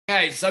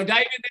Okay, so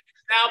David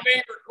is now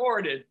being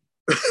recorded.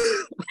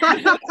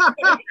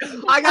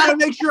 I got to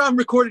make sure I'm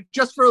recorded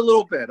just for a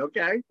little bit,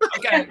 okay?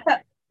 Okay.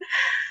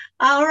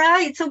 All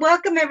right, so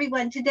welcome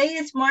everyone. Today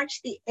is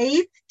March the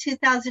 8th,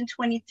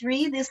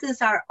 2023. This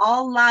is our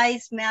All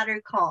Lives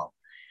Matter call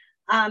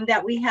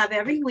that we have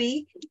every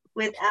week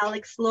with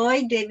Alex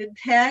Lloyd, David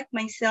Peck,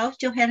 myself,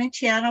 Johanna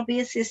Chan will be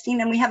assisting,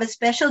 and we have a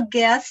special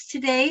guest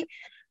today,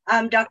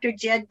 Dr.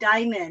 Jed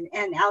Diamond,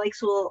 and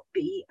Alex will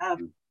be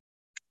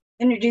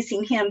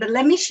introducing him. But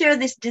let me share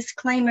this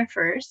disclaimer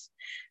first.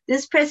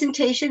 This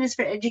presentation is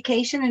for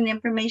education and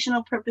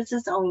informational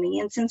purposes only.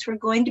 And since we're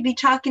going to be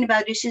talking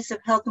about issues of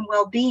health and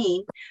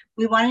well-being,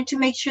 we wanted to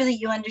make sure that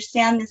you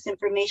understand this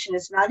information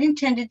is not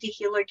intended to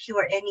heal or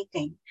cure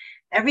anything.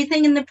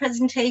 Everything in the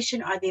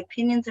presentation are the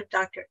opinions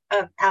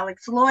of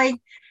Alex Lloyd,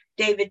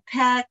 David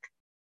Peck,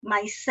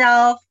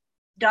 myself,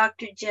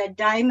 Dr. Jed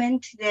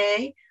Diamond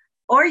today,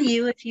 or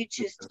you if you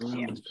choose to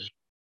share.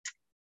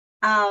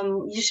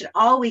 You should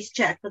always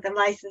check with a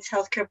licensed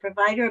healthcare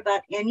provider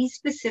about any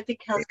specific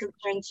health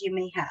concerns you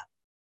may have.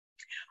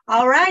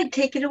 All right,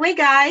 take it away,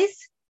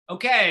 guys.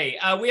 Okay,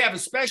 we have a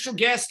special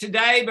guest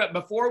today, but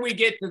before we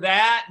get to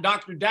that,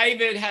 Dr.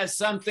 David has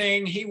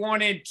something he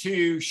wanted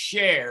to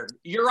share.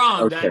 You're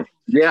on, okay. David.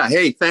 Yeah,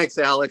 hey, thanks,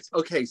 Alex.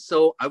 Okay,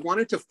 so I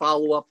wanted to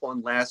follow up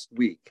on last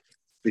week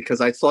because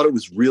I thought it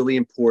was really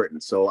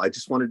important. So I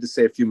just wanted to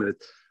say a few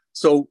minutes.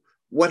 So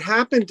what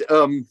happened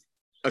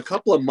a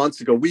couple of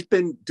months ago, we've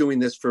been doing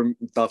this for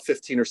about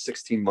 15 or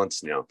 16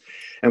 months now.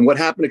 And what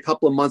happened a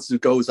couple of months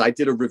ago is I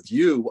did a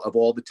review of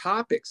all the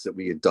topics that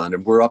we had done.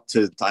 And we're up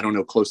to, I don't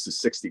know, close to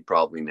 60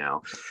 probably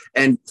now.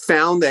 And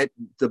found that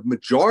the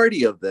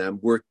majority of them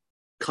were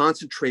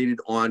concentrated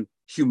on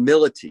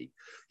humility.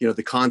 You know,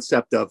 the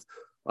concept of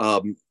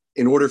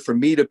in order for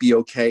me to be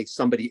okay,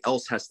 somebody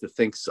else has to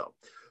think so.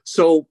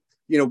 So,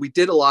 you know, we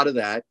did a lot of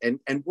that. And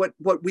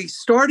what we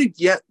started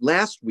yet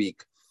last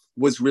week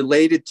was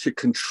related to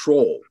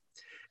control.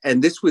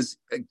 And this was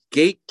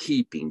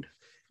gatekeeping.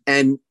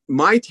 And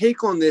my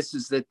take on this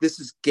is that this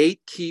is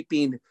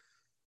gatekeeping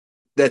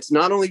that's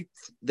not only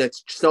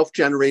that's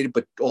self-generated,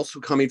 but also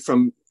coming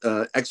from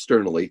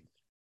externally,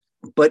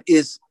 but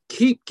is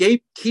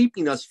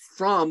gatekeeping us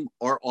from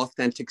our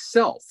authentic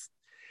self.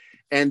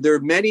 And there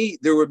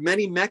were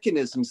many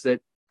mechanisms that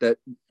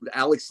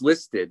Alex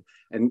listed.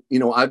 And, you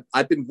know,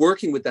 I've been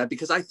working with that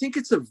because I think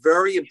it's a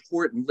very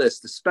important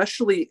list,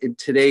 especially in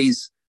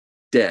today's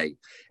day.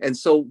 And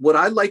so what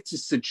I like to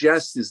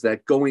suggest is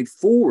that going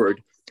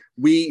forward,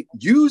 we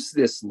use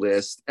this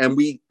list and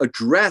we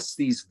address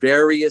these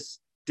various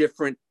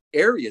different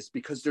areas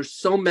because there's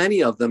so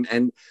many of them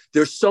and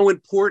they're so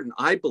important,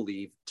 I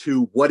believe,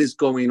 to what is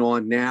going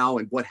on now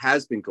and what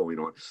has been going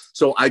on.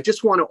 So I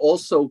just want to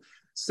also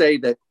say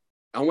that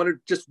I want to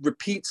just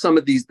repeat some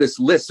of this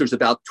list. There's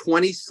about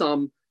 20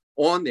 some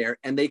on there,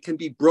 and they can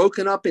be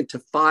broken up into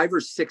 5 or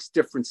 6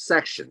 different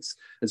sections.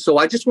 And so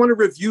I just want to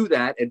review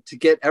that and to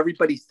get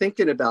everybody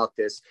thinking about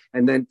this.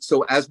 And then,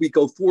 so as we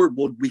go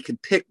forward, we can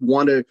pick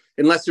one,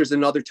 unless there's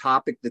another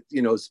topic that,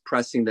 you know, is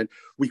pressing, then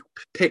we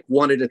pick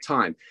one at a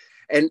time.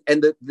 And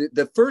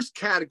the first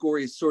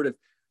category is sort of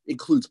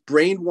includes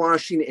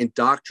brainwashing,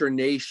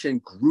 indoctrination,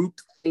 group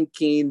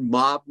thinking,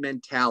 mob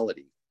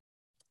mentality.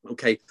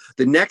 Okay.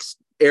 The next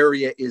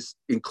area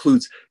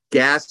includes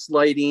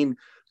gaslighting,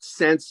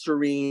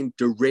 censoring,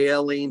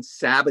 derailing,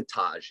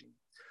 sabotaging.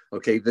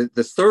 Okay,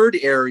 the third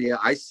area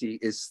I see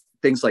is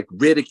things like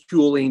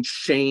ridiculing,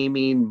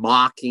 shaming,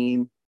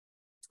 mocking.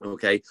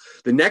 Okay,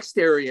 the next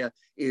area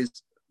is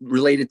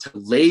related to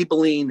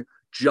labeling,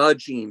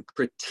 judging,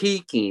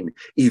 critiquing,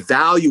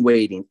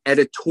 evaluating,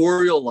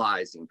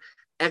 editorializing,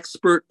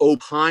 expert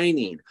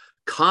opining,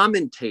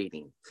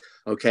 commentating.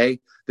 Okay,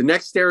 the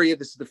next area,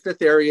 this is the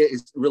 5th area,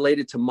 is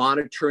related to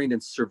monitoring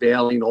and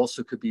surveilling,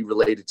 also could be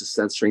related to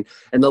censoring.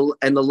 And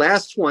the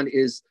last one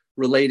is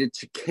related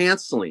to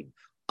canceling,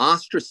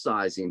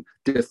 ostracizing,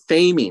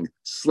 defaming,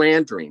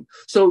 slandering.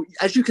 So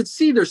as you can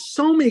see, there's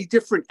so many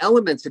different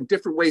elements in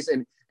different ways.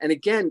 And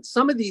again,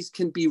 some of these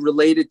can be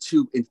related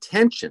to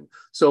intention.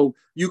 So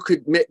you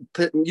could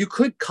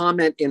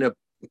comment in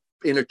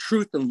a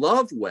truth and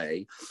love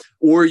way,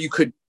 or you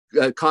could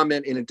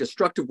comment in a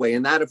destructive way.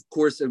 And that, of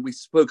course, as we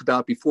spoke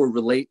about before,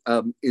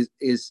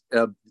 is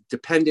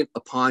dependent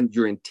upon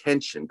your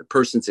intention, the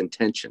person's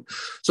intention.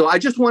 So I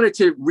just wanted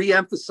to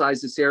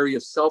reemphasize this area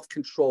of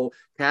self-control,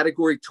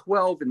 category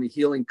 12 in the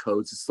healing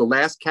codes. It's the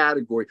last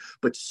category,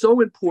 but so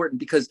important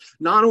because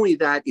not only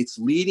that, it's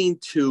leading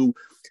to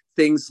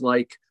things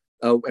like,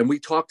 and we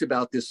talked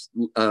about this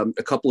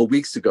a couple of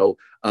weeks ago,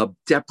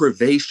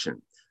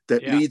 deprivation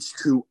that leads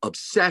to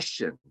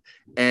obsession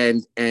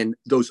and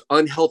those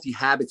unhealthy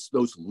habits,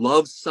 those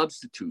love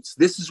substitutes.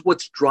 This is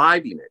what's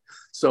driving it.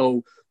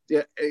 So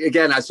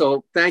again,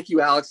 so thank you,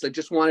 Alex. I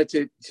just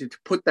wanted to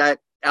put that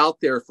out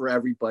there for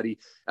everybody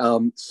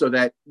so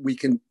that we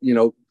can, you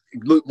know,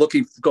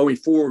 going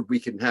forward, we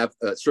can have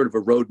sort of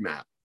a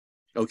roadmap.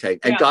 Okay.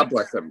 And God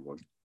bless everyone.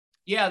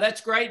 Yeah, that's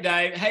great,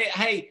 Dave.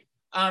 Hey,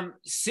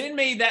 send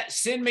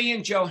me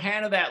and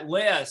Johanna that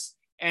list.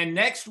 And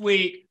next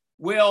week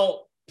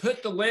we'll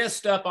put the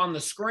list up on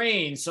the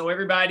screen so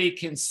everybody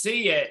can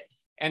see it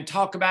and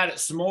talk about it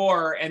some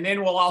more. And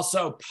then we'll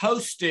also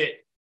post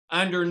it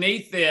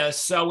underneath this.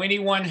 So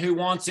anyone who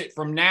wants it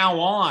from now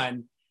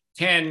on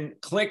can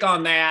click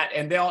on that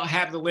and they'll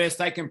have the list.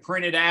 They can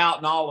print it out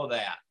and all of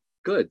that.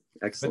 Good.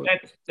 Excellent.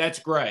 But that's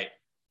great.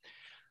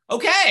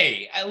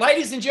 Okay,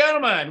 ladies and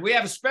gentlemen, we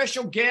have a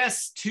special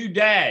guest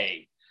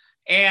today.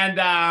 And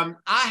I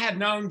have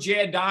known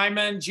Jed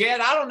Diamond.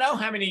 Jed, I don't know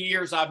how many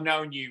years I've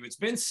known you. It's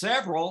been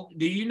several.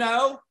 Do you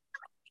know?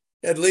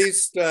 At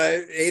least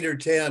 8 or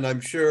 10,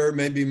 I'm sure,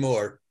 maybe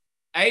more.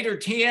 8 or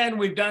 10.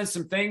 We've done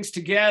some things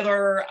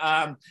together.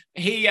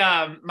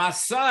 My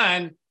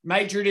son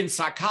majored in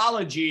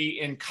psychology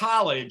in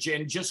college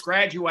and just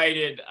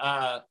graduated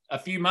a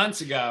few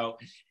months ago.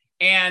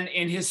 And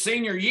in his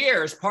senior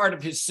year, as part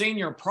of his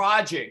senior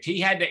project,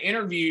 he had to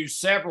interview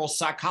several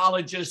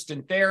psychologists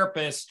and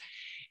therapists.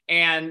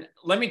 And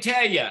let me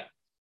tell you,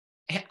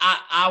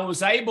 I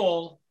was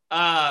able,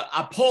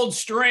 I pulled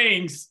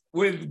strings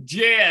with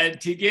Jed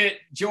to get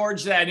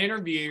George that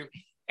interview.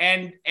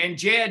 And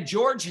Jed,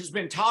 George has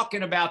been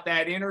talking about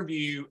that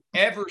interview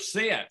ever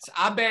since.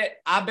 I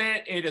bet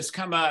it has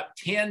come up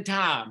 10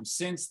 times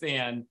since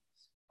then,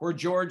 where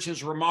George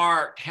has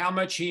remarked how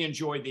much he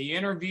enjoyed the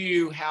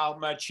interview, how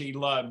much he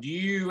loved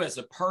you as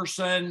a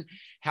person,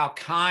 how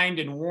kind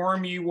and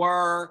warm you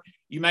were.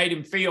 You made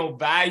him feel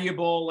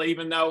valuable,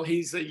 even though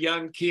he's a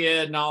young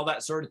kid and all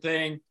that sort of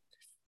thing.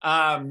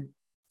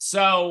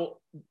 So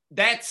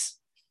that's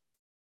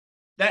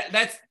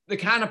the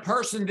kind of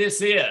person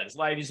this is,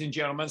 ladies and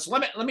gentlemen. So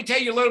let me tell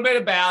you a little bit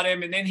about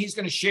him, and then he's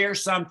going to share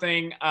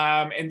something,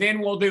 and then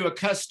we'll do a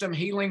custom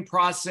healing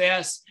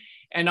process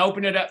and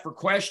open it up for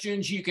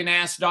questions. You can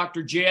ask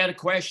Dr. Jed a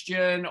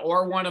question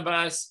or one of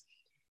us.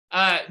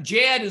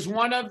 Jed is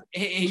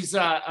he's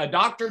a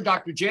doctor,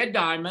 Dr. Jed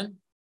Diamond.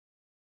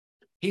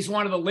 He's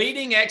one of the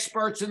leading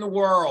experts in the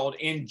world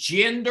in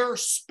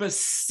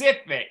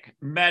gender-specific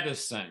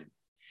medicine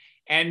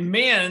and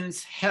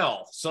men's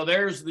health. So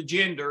there's the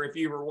gender, if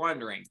you were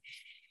wondering.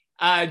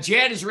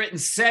 Jed has written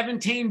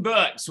 17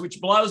 books, which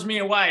blows me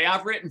away.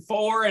 I've written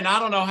 4, and I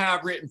don't know how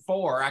I've written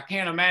 4. I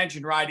can't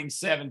imagine writing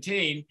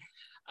 17.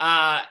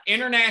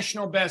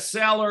 International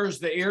bestsellers,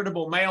 The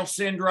Irritable Male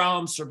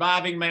Syndrome,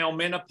 Surviving Male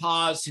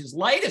Menopause. His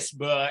latest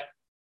book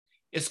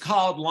is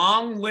called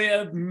Long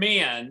Live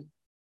Men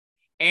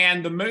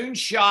and the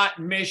Moonshot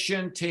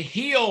Mission to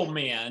Heal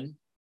Men,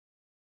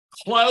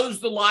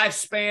 Close the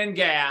Lifespan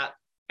Gap,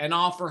 and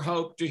Offer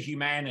Hope to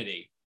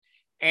Humanity.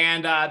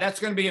 And that's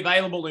going to be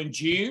available in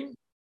June.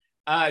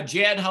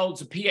 Jed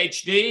holds a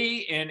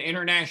PhD in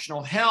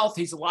international health.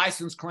 He's a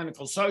licensed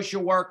clinical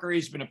social worker.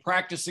 He's been a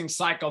practicing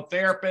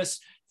psychotherapist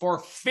for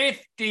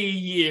 50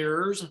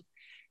 years.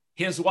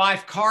 His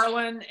wife,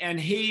 Carlin, and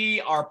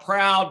he are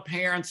proud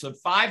parents of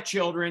 5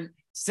 children,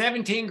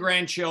 17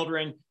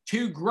 grandchildren,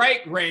 2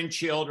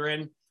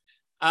 great-grandchildren.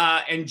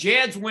 And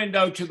Jed's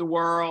window to the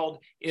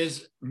world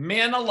is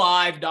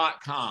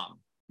menalive.com.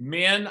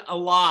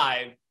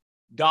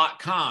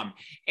 menalive.com.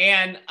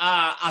 And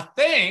I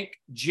think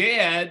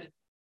Jed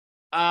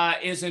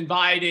is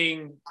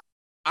inviting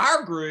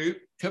our group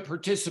to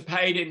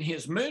participate in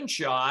his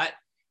moonshot.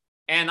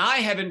 And I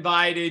have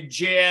invited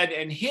Jed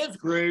and his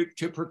group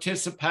to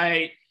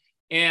participate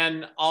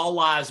in All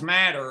Lives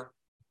Matter,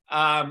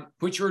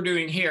 which we're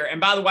doing here.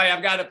 And by the way,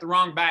 I've got up the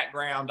wrong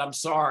background. I'm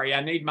sorry. I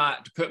need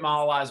to put my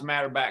All Lives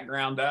Matter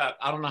background up.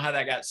 I don't know how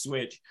that got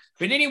switched.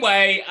 But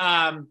anyway,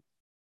 a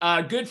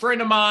good friend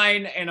of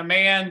mine and a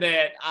man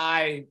that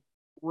I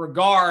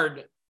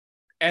regard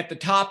at the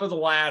top of the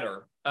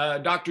ladder,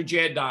 Dr.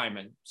 Jed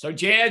Diamond. So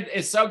Jed,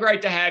 it's so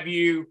great to have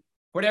you.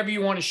 Whatever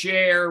you want to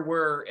share,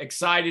 we're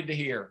excited to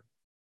hear.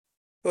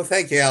 Well,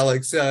 thank you,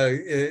 Alex.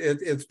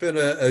 It's been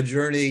a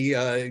journey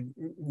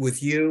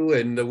with you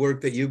and the work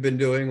that you've been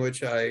doing,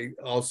 which I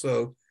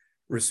also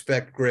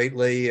respect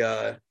greatly.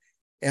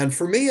 And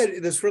for me,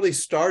 this really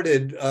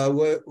started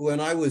when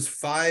I was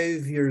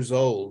 5 years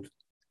old.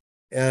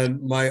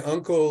 And my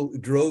uncle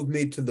drove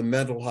me to the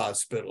mental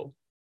hospital.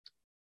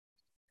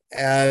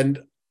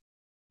 And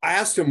I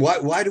asked him,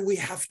 why do we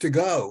have to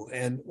go?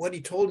 And what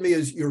he told me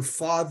is, your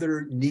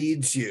father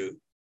needs you.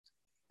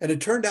 And it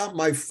turned out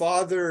my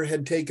father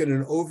had taken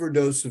an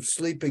overdose of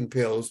sleeping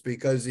pills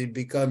because he'd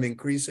become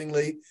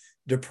increasingly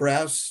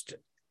depressed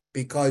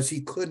because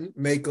he couldn't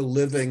make a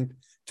living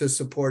to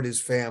support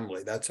his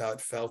family. That's how it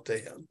felt to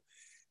him.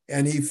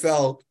 And he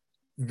felt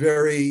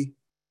very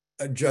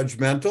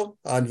judgmental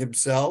on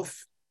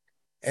himself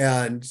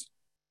and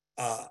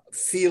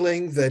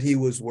feeling that he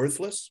was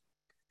worthless.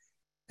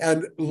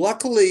 And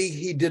luckily,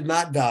 he did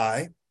not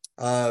die.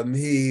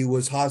 He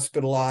was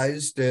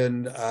hospitalized,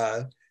 and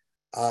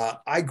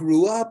I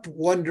grew up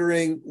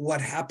wondering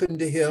what happened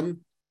to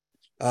him,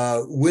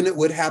 when it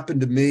would happen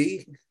to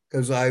me,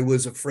 because I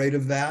was afraid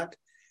of that,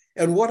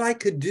 and what I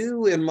could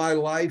do in my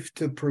life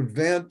to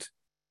prevent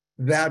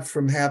that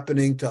from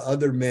happening to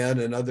other men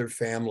and other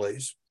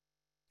families.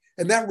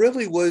 And that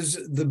really was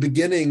the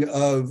beginning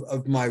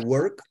of my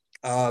work,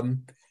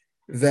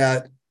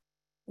 that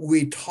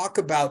we talk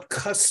about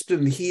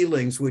custom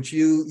healings, which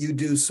you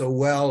do so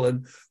well.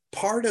 And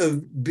part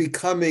of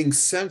becoming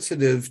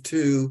sensitive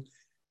to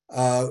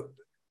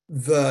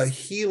the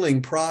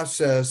healing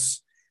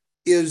process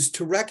is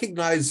to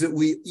recognize that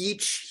we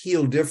each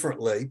heal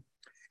differently,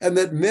 and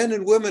that men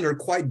and women are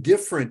quite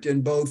different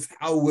in both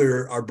how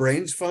our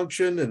brains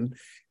function and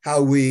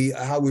how we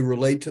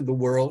relate to the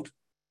world.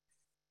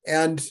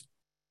 And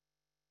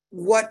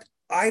what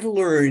I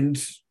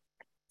learned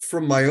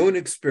from my own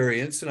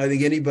experience, and I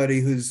think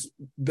anybody who's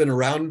been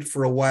around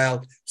for a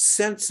while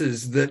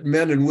senses that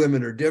men and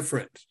women are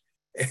different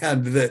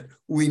and that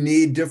we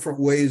need different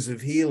ways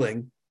of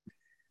healing.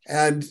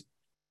 And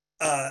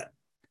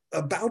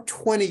about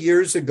 20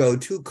 years ago,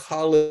 two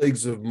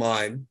colleagues of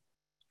mine,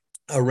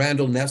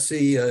 Randall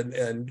Nesse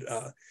and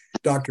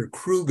Dr.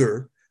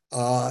 Kruger,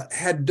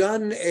 had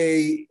done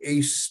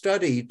a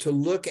study to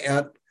look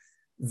at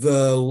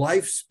the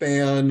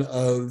lifespan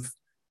of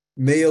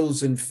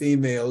males and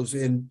females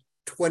in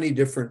 20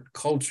 different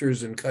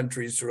cultures and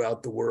countries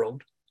throughout the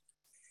world.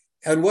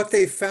 And what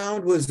they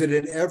found was that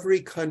in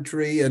every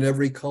country and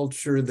every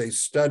culture they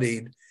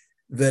studied,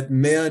 that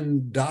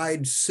men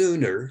died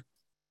sooner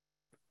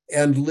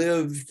and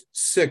lived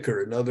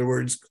sicker. In other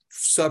words,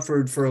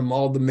 suffered from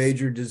all the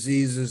major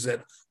diseases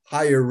at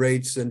higher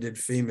rates than did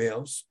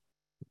females.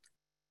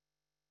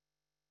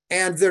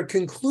 And their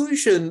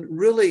conclusion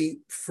really,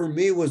 for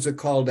me, was a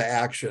call to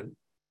action.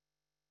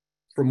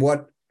 From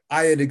what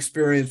I had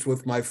experienced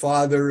with my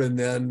father, and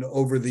then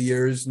over the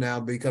years now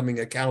becoming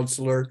a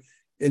counselor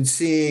and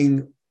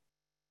seeing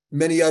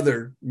many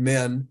other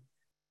men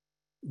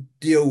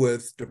deal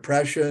with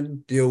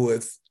depression, deal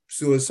with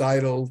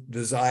suicidal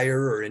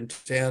desire or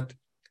intent,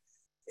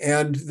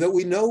 and that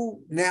we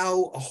know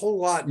now a whole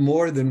lot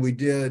more than we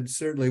did,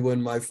 certainly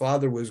when my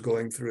father was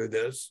going through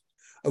this,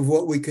 of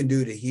what we can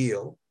do to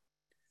heal.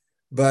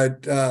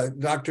 But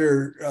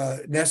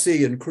Dr.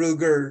 Nesse and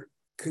Kruger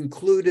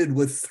concluded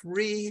with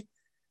three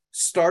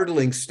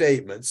startling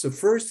statements. The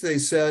first they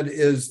said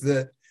is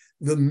that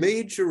the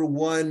major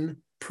one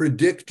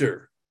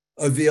predictor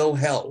of ill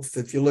health,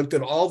 if you looked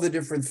at all the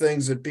different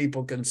things that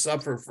people can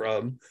suffer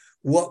from,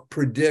 what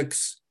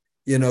predicts,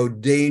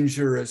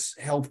 dangerous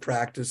health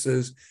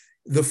practices,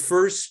 the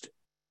first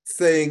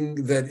thing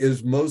that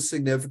is most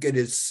significant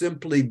is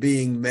simply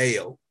being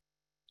male.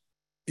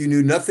 You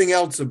knew nothing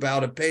else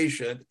about a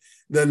patient,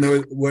 then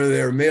whether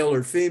they're male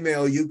or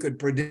female, you could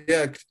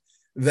predict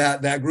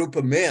that that group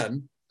of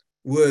men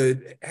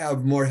would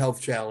have more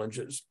health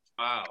challenges.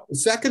 Wow. The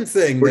second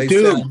thing they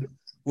said,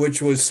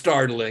 which was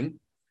startling,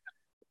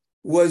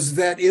 was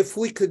that if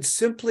we could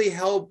simply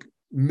help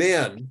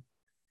men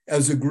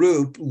as a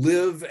group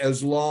live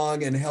as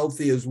long and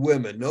healthy as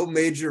women, no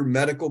major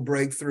medical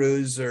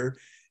breakthroughs or,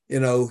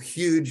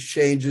 huge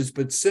changes,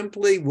 but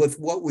simply with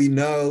what we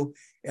know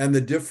and the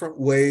different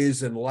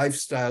ways and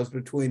lifestyles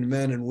between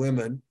men and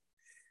women,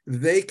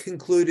 they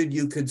concluded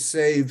you could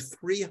save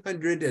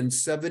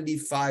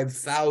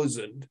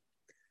 375,000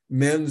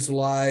 men's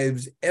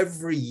lives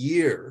every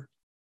year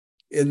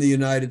in the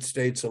United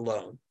States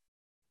alone.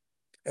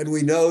 And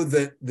we know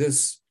that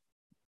this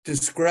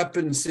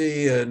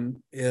discrepancy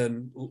in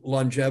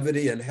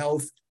longevity and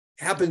health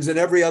happens in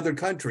every other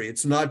country.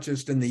 It's not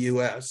just in the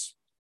US.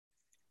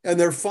 And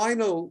their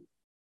final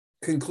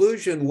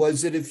conclusion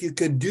was that if you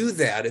could do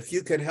that, if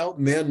you could help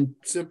men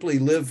simply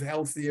live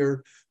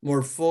healthier,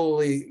 more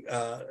fully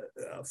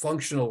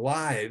functional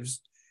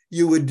lives,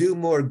 you would do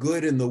more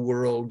good in the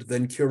world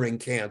than curing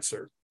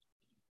cancer.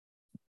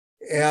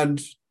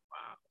 And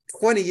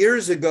 20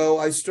 years ago,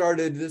 I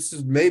started, this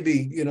is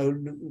maybe,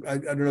 I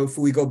don't know if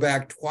we go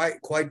back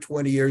quite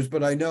 20 years,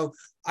 but I know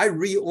I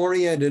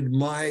reoriented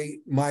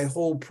my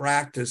whole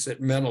practice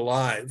at Men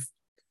Alive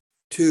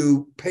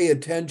to pay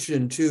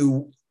attention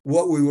to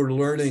what we were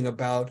learning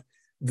about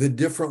the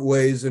different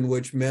ways in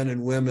which men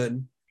and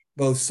women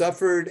both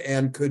suffered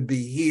and could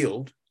be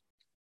healed.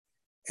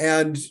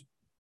 And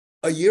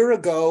a year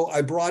ago,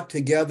 I brought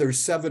together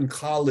 7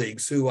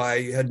 colleagues who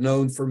I had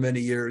known for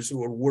many years who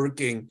were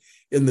working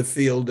in the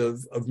field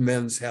of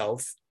men's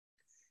health.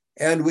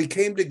 And we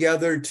came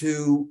together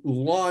to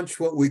launch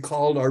what we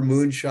called our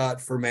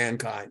Moonshot for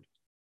Mankind.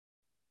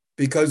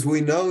 Because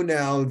we know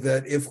now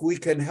that if we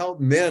can help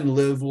men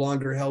live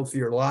longer,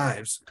 healthier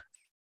lives,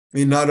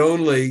 not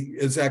only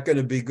is that going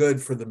to be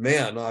good for the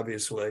men,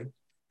 obviously,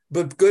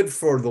 but good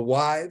for the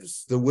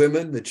wives, the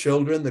women, the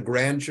children, the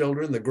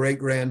grandchildren, the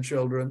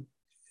great-grandchildren.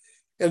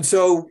 And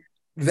so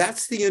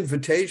that's the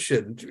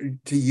invitation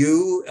to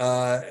you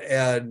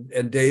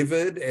and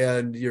David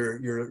and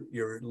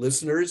your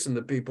listeners and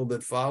the people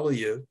that follow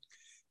you,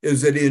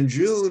 is that in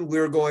June,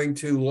 we're going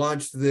to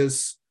launch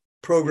this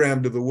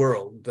program to the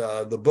world.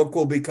 The book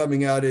will be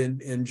coming out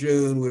in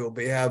June. We will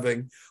be having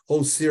a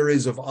whole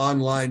series of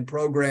online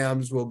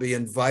programs. We'll be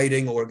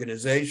inviting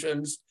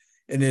organizations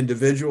and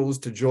individuals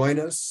to join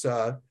us.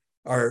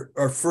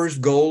 Our first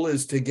goal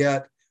is to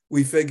get,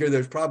 we figure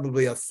there's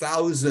probably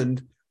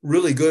 1,000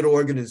 really good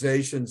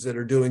organizations that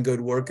are doing good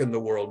work in the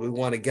world. We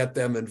want to get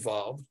them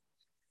involved.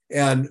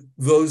 And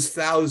those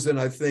 1,000,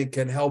 I think,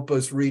 can help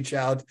us reach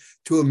out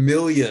to 1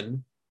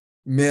 million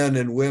men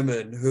and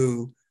women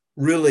who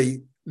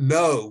really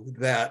know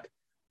that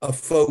a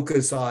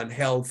focus on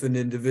health and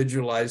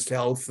individualized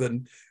health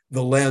and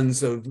the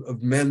lens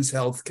of men's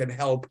health can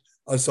help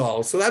us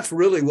all. So that's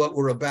really what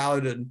we're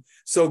about. And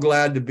so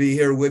glad to be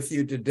here with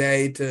you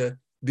today to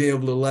be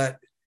able to let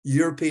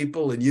your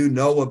people and you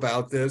know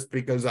about this,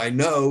 because I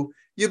know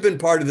you've been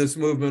part of this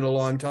movement a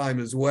long time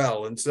as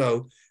well. And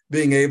so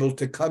being able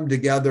to come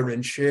together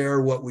and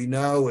share what we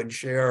know and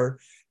share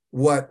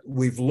what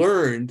we've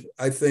learned,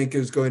 I think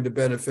is going to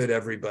benefit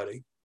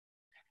everybody.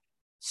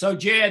 So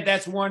Jed,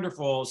 that's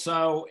wonderful.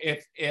 So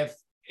if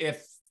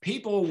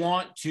people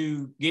want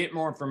to get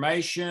more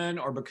information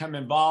or become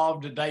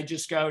involved, did they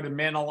just go to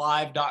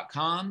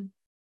menalive.com?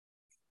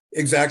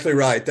 Exactly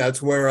right.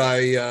 That's where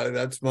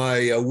that's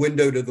my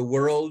window to the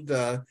world.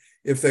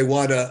 If they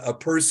want a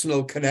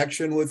personal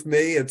connection with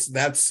me, it's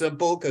that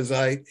simple, because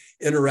I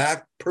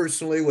interact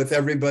personally with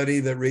everybody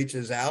that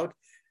reaches out.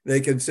 They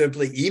can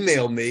simply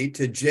email me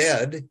to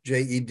Jed,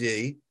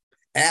 J-E-D,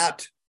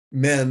 at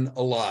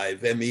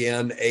menalive,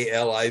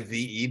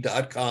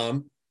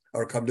 menalive.com,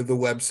 or come to the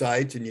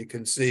website and you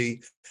can see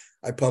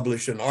I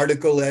publish an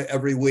article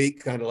every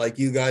week, kind of like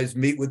you guys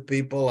meet with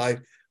people. I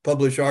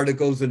publish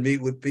articles and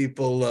meet with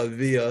people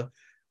via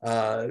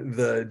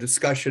the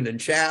discussion and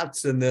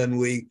chats, and then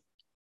we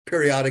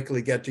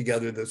periodically get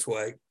together this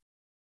way.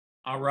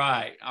 All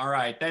right.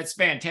 That's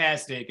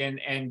fantastic.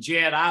 And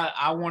Jed,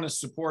 I want to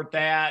support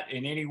that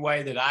in any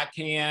way that I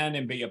can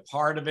and be a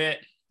part of it.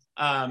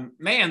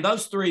 Man,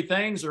 those three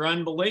things are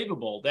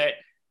unbelievable. That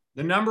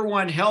the number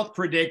one health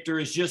predictor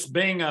is just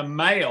being a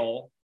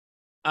male.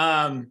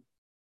 And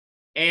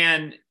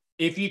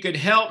if you could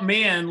help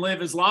men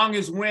live as long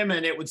as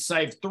women, it would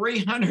save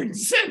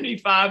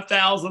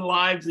 375,000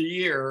 lives a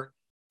year.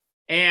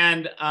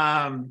 And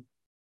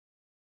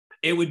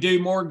it would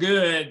do more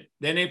good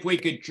than if we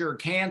could cure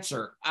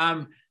cancer.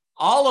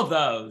 All of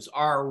those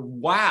are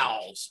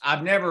wows.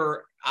 I've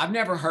never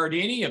heard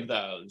any of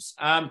those.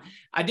 I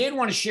did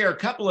want to share a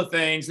couple of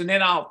things, and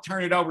then I'll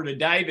turn it over to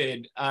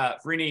David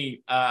for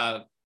any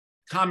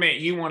comment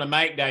you want to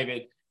make,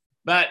 David.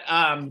 But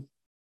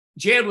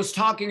Jed was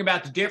talking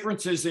about the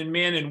differences in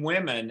men and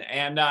women,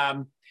 and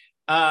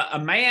a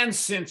man's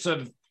sense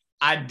of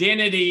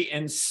identity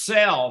and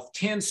self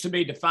tends to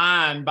be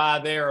defined by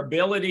their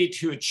ability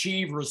to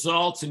achieve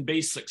results and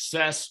be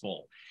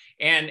successful.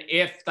 And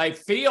if they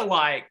feel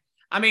like,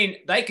 I mean,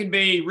 they could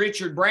be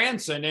Richard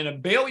Branson and a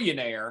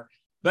billionaire,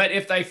 but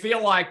if they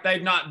feel like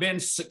they've not been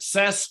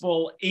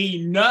successful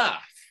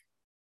enough,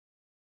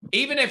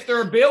 even if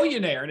they're a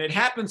billionaire, and it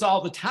happens all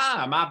the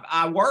time.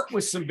 I work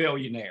with some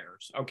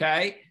billionaires,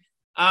 okay?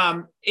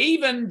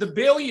 Even the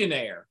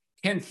billionaire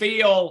can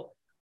feel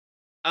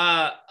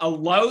a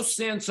low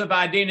sense of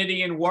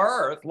identity and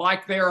worth,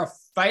 like they're a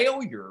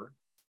failure,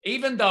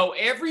 even though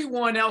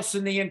everyone else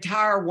in the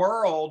entire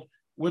world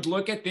would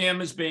look at them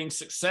as being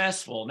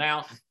successful.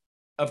 Now,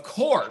 of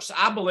course,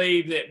 I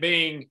believe that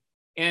being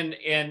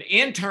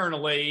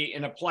internally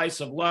in a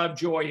place of love,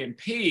 joy, and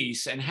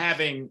peace, and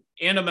having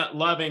intimate,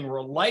 loving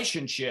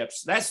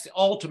relationships, that's the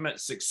ultimate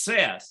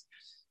success.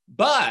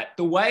 But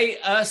the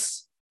way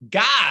us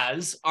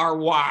guys are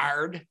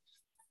wired,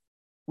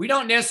 we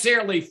don't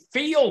necessarily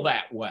feel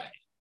that way,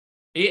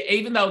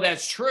 even though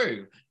that's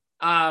true.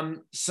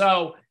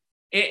 So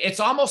it's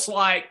almost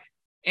like,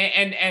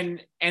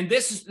 and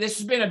this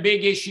has been a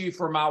big issue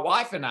for my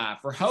wife and I,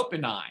 for Hope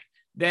and I,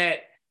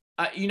 that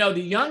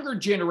the younger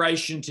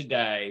generation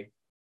today,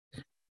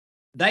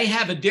 they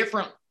have a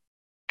different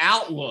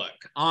outlook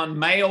on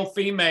male,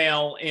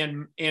 female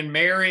in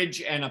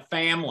marriage and a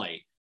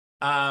family.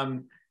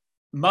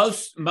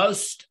 Most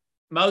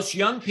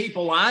young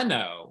people I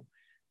know,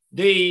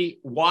 the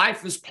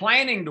wife is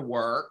planning to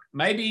work,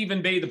 maybe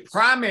even be the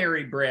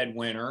primary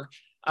breadwinner.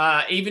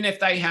 Even if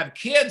they have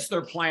kids,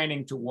 they're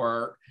planning to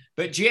work.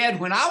 But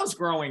Jed, when I was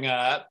growing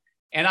up,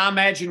 and I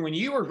imagine when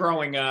you were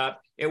growing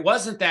up, it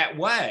wasn't that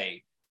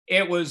way.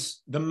 It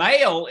was the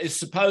male is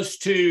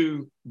supposed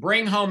to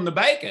bring home the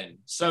bacon,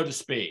 so to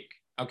speak.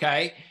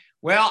 Okay.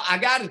 Well, I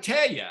got to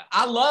tell you,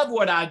 I love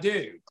what I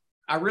do.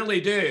 I really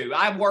do.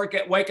 I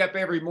wake up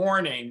every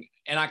morning,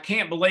 and I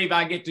can't believe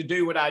I get to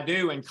do what I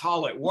do and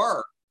call it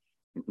work.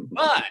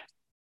 But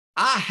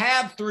I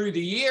have through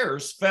the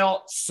years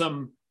felt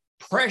some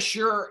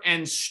pressure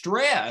and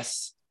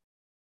stress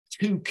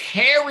to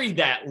carry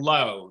that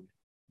load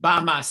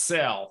by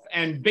myself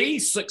and be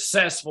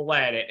successful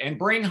at it and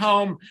bring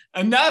home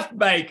enough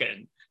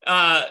bacon,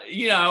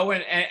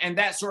 and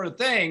that sort of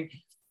thing.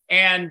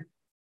 And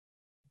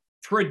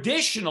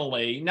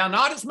traditionally, now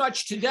not as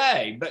much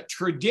today, but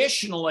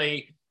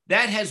traditionally,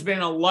 that has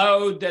been a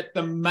load that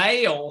the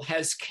male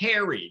has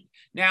carried.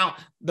 Now,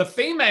 the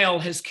female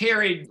has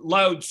carried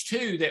loads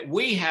too that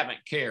we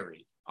haven't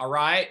carried, all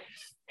right?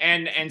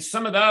 And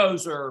some of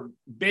those are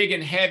big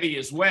and heavy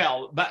as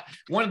well. But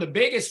one of the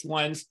biggest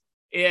ones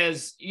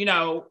is,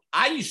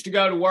 I used to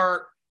go to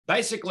work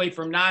basically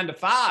from 9 to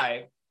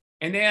 5,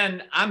 and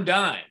then I'm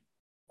done.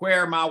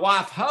 Where my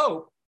wife,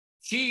 Hope,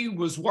 she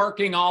was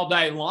working all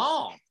day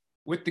long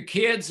with the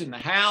kids in the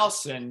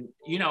house and,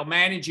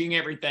 managing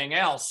everything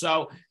else.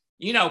 So,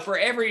 for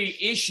every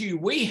issue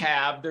we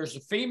have, there's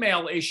a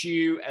female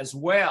issue as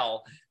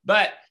well.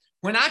 But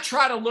when I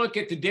try to look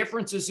at the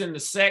differences in the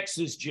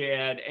sexes,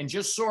 Jed, and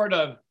just sort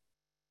of,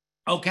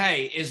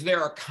 okay, is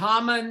there a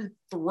common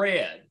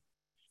thread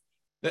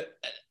that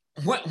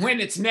when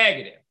it's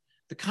negative?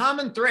 The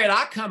common thread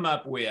I come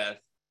up with,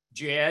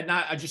 Jed, and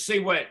I just see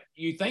what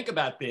you think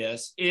about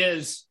this,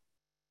 is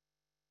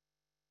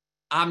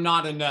I'm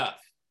not enough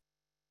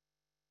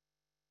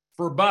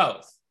for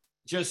both.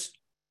 Just,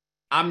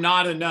 I'm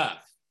not enough.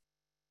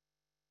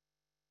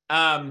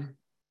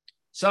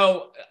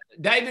 So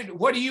David,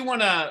 what do you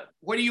want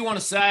to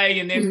say?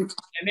 And then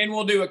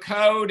we'll do a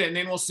code, and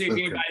then we'll see if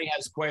anybody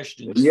has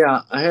questions.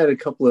 Yeah, I had a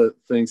couple of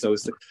things I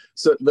was thinking.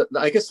 So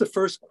I guess the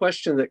first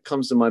question that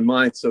comes to my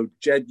mind, so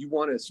Jed, you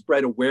want to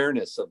spread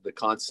awareness of the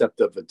concept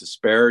of a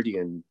disparity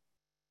in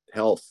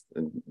health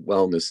and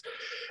wellness.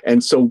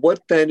 And so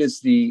what's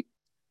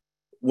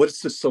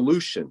the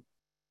solution,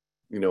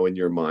 in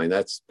your mind?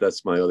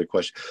 That's my other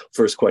question.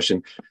 First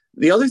question.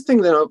 The other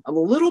thing that I'm a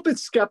little bit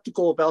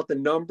skeptical about the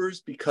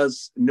numbers,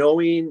 because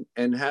knowing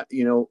and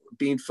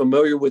being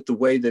familiar with the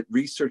way that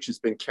research has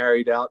been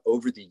carried out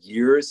over the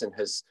years and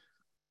has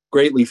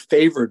greatly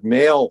favored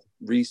male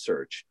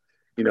research,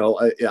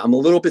 I'm a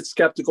little bit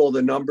skeptical of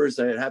the numbers.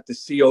 I have to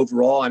see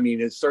overall. I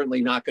mean, it's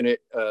certainly not going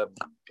to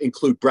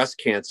include breast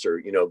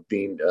cancer,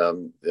 being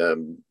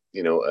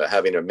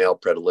having a male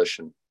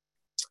predilection.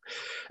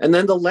 And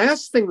then the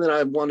last thing that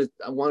I want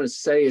to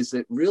say is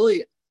that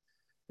really,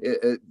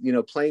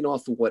 playing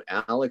off of what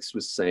Alex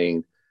was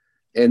saying,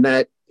 and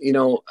that,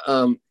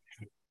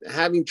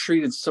 having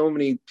treated so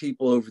many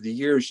people over the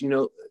years,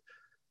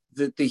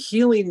 the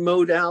healing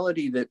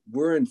modality that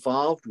we're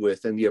involved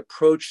with and the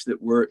approach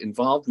that we're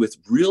involved with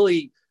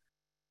really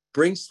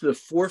brings to the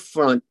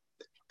forefront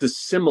the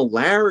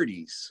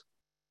similarities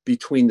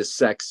between the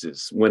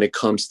sexes when it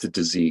comes to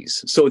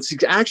disease. So it's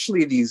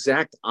actually the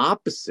exact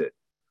opposite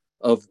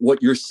of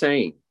what you're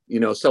saying.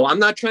 So I'm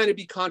not trying to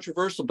be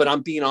controversial, but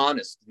I'm being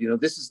honest.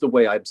 This is the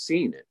way I've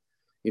seen it.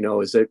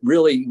 Is that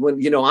really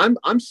when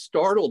I'm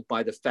startled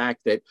by the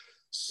fact that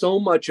so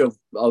much of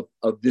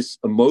this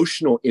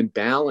emotional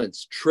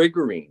imbalance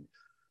triggering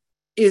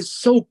is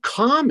so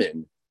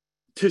common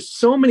to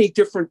so many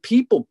different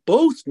people,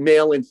 both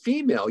male and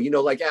female.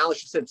 Like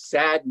Alice said,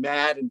 sad,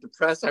 mad, and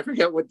depressed. I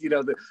forget what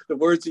the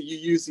words that you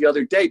used the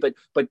other day, but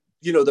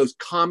those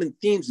common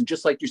themes, and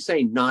just like you're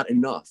saying, not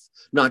enough,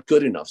 not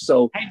good enough.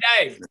 So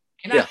hey Dave,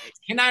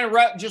 can I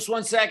interrupt just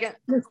 1 second?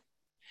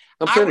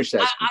 I'm finished.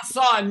 I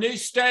saw a new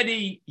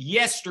study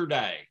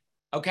yesterday.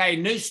 Okay,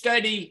 new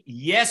study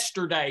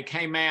yesterday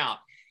came out.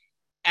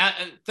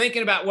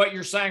 Thinking about what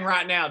you're saying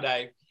right now,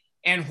 Dave.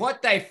 And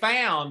what they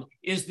found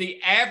is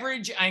the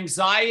average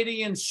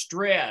anxiety and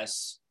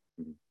stress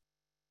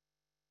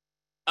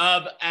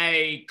of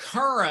a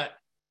current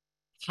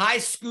high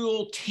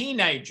school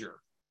teenager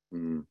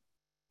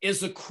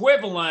is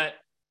equivalent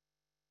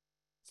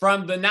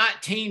from the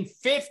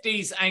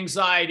 1950s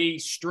anxiety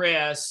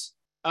stress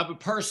of a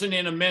person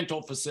in a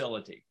mental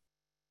facility.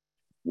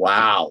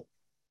 Wow.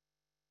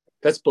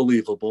 That's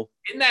believable.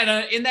 Isn't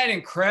that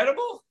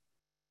incredible?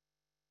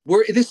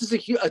 This is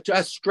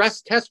a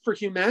stress test for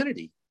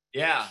humanity.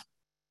 Yeah.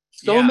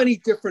 So many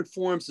different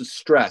forms of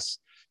stress.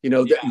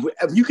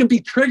 You can be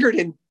triggered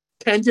in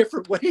 10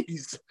 different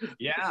ways.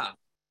 Yeah,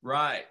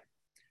 right.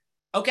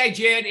 Okay,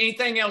 Jed,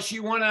 anything else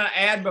you want to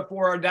add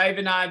before Dave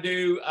and I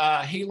do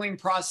healing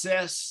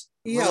process?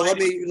 Yeah, let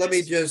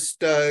me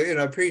just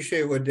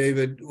appreciate what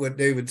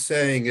David's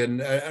saying,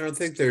 and I don't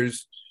think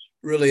there's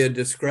really a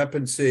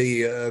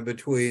discrepancy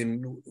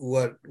between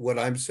what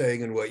I'm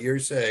saying and what you're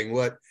saying.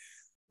 What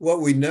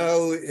we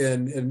know,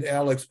 and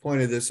Alex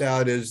pointed this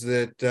out, is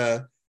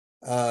that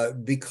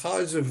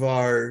because of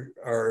our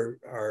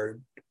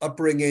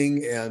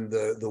upbringing and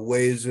the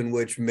ways in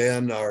which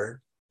men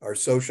are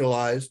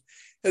socialized,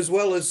 as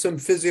well as some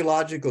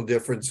physiological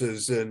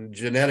differences and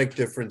genetic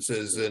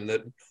differences, and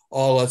that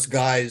all us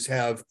guys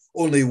have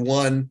only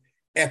one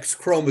X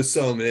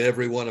chromosome in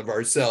every one of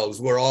our cells.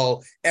 We're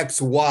all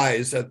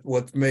XYs. That's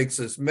what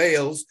makes us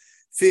males.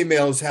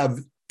 Females have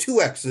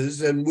two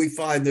X's, and we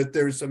find that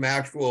there's some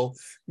actual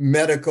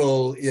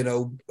medical,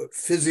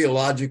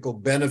 physiological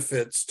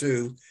benefits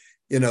to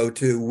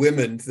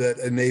women that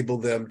enable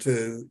them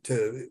to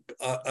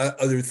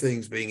other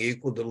things being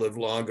equal, to live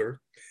longer.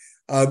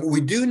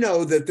 We do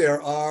know that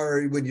there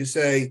are, when you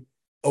say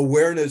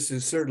awareness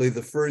is certainly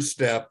the first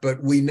step,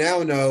 but we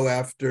now know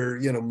after,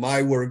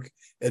 my work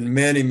and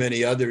many,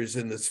 many others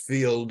in this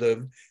field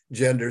of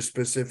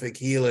gender-specific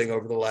healing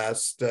over the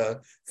last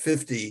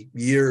 50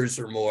 years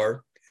or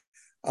more,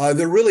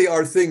 there really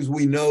are things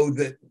we know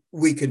that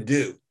we can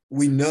do.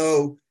 We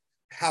know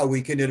how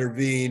we can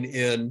intervene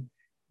in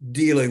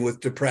dealing with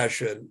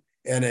depression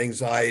and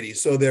anxiety.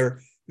 So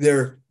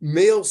they're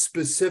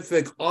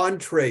male-specific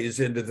entrees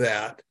into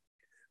that.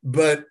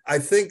 But I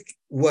think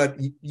what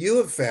you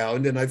have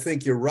found, and I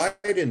think you're right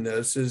in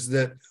this, is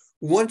that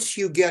once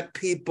you get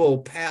people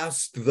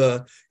past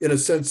in a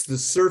sense, the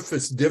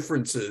surface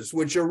differences,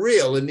 which are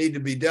real and need to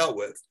be dealt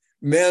with,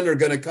 men are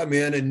going to come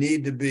in and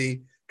need to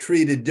be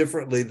treated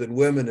differently than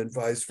women and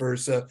vice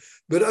versa.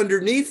 But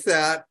underneath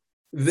that,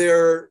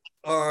 there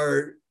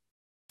are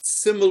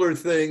similar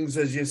things,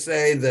 as you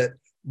say, that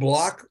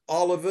block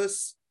all of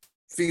us,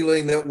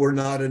 feeling that we're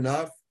not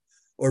enough,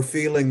 or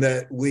feeling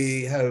that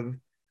we have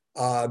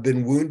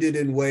been wounded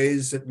in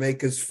ways that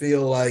make us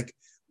feel like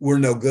we're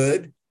no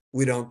good,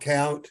 we don't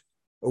count,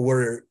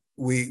 or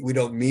we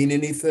don't mean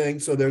anything.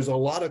 So there's a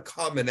lot of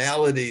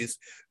commonalities,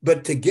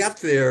 but to get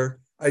there,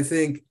 I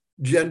think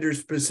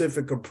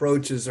gender-specific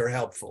approaches are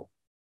helpful.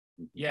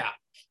 Yeah.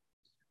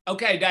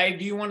 Okay, Dave,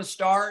 do you want to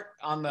start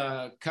on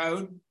the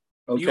code?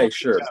 Okay,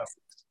 sure.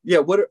 Yeah,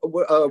 we're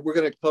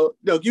going to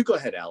no, you go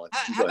ahead, Alex.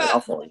 Go ahead. I'll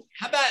follow you.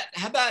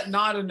 How about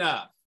not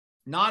enough?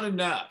 Not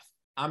enough.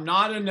 I'm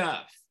not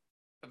enough.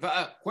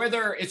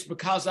 Whether it's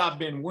because I've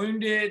been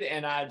wounded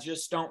and I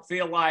just don't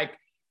feel like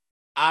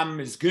I'm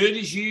as good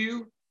as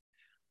you,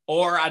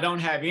 or I don't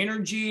have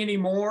energy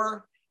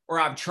anymore, or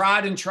I've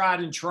tried and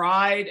tried and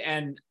tried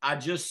and I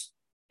just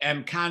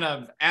am kind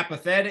of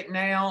apathetic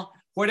now.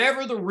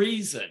 Whatever the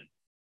reason,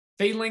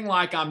 feeling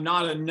like I'm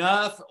not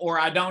enough or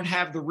I don't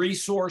have the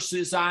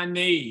resources I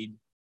need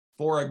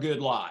for a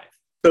good life.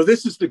 So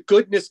this is the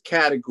goodness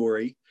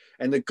category.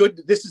 And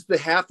this is the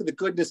half of the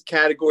goodness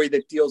category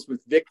that deals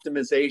with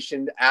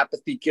victimization,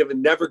 apathy given,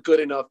 never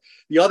good enough.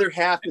 The other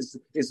half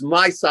is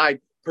my side,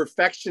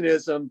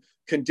 perfectionism,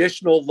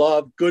 conditional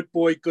love, good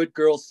boy, good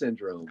girl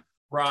syndrome.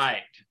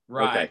 Right.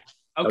 Okay.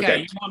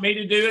 You want me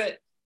to do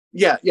it?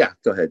 Yeah,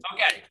 go ahead.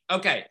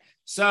 Okay.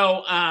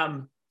 So,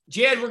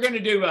 Jed, we're going to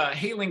do a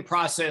healing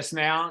process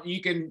now.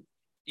 You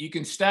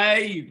can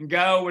stay, you can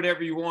go,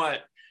 whatever you want.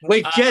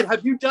 Wait, Jed,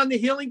 have you done the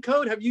healing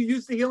code? Have you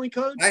used the healing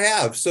code? I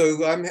have.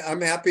 So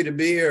I'm happy to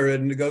be here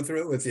and to go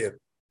through it with you.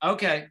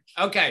 Okay.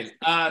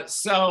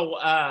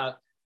 So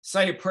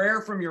say a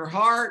prayer from your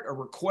heart, a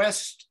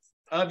request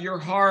of your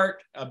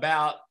heart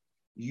about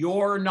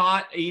you're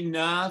not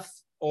enough,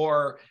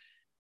 or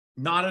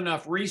not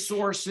enough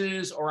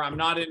resources, or I'm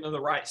not in the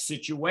right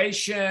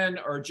situation,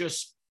 or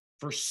just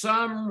for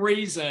some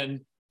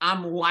reason,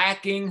 I'm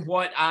lacking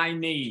what I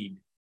need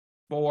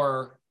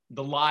for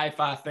the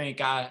life I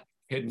think I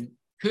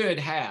could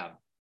have.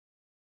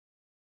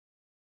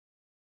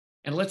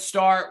 And let's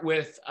start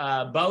with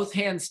both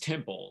hands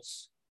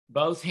temples.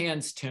 Both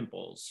hands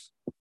temples.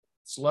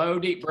 Slow,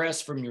 deep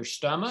breaths from your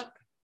stomach.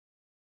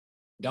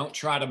 Don't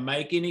try to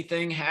make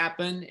anything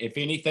happen. If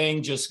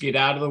anything, just get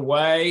out of the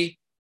way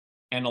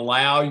and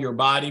allow your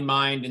body,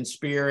 mind, and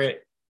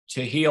spirit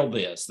to heal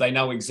this. They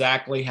know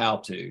exactly how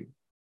to.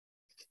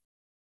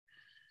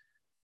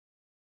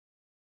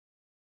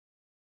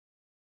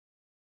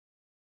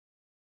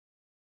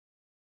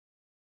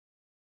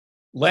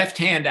 Left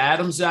hand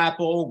Adam's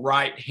apple,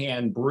 right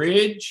hand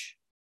bridge.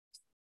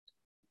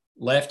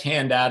 Left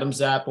hand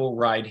Adam's apple,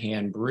 right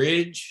hand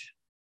bridge.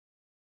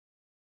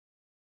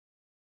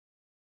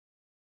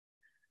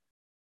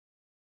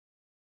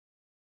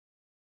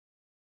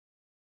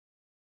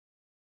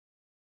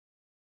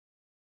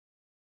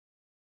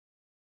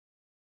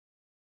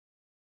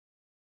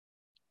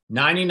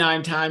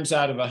 "99 times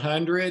out of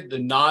 100, the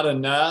not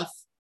enough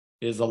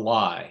is a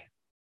lie.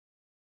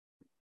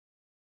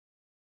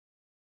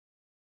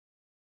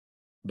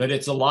 But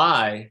it's a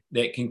lie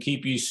that can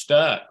keep you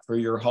stuck for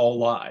your whole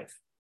life."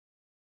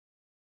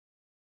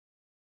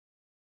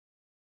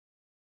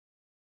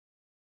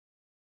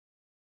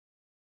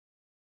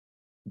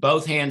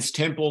 Both hands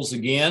temples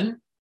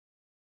again.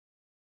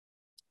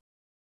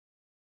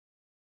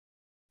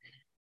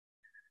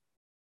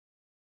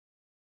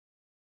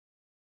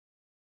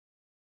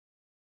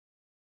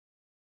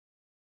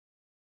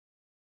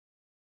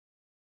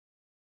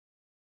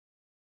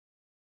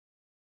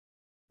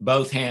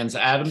 Both hands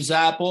Adam's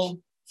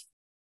apple.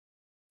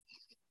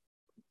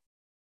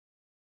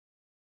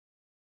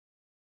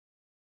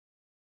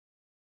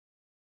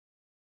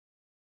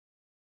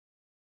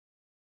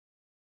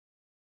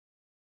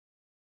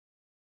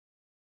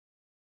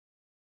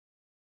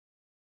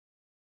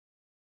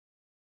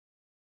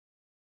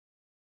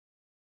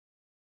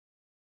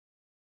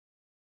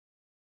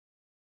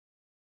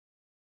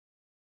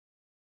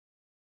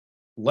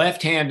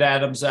 Left hand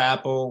Adam's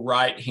apple,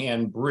 right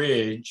hand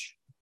bridge.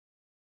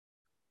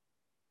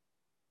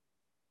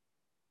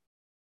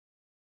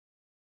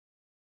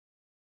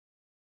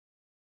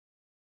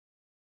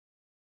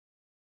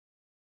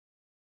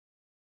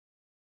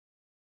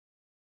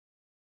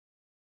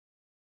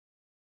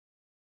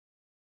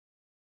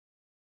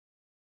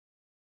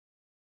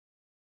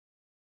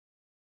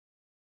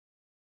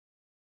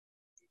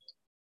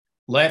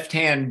 Left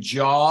hand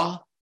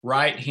jaw,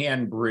 right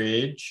hand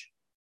bridge.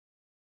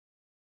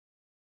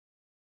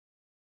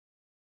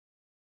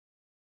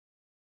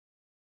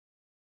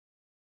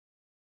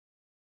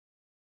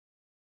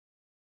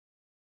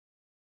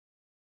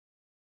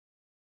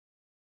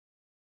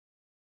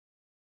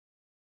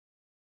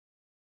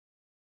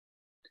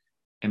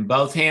 And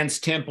both hands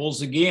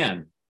temples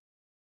again.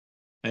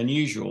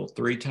 Unusual,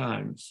 3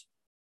 times.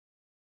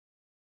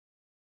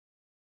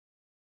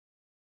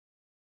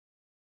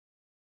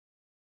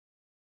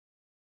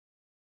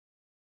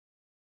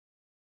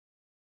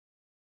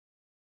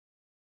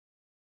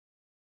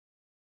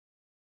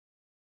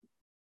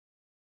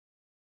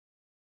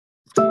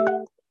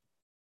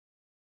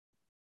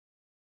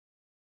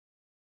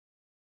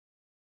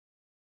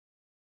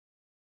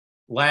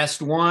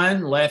 Last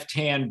one, left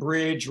hand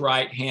bridge,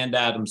 right hand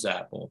Adam's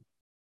apple.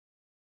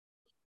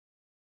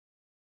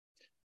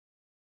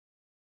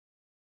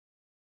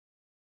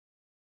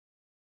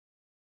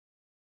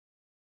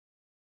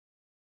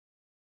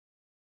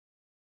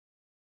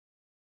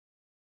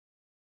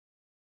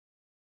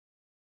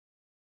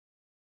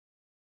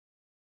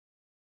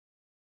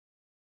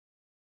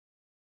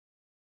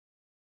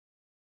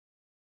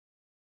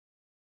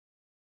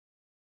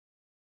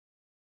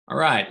 All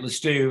right, let's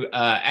do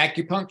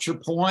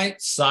acupuncture point,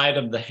 side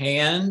of the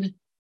hand,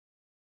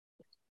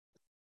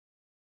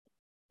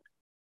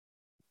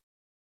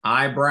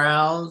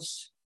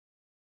 eyebrows,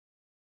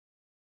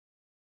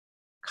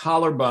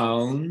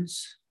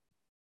 collarbones,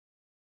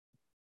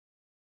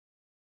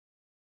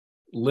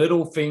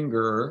 little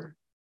finger,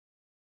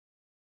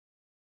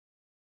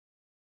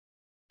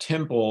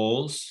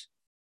 temples,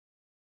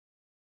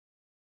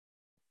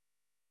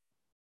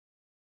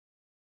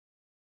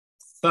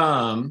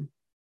 thumb,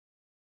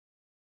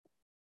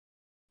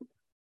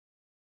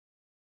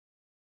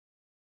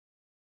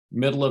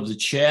 middle of the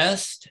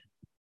chest,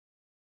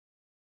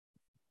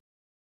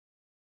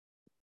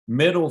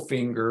 middle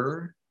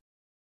finger,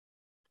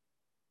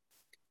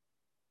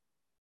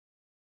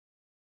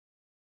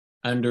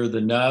 under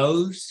the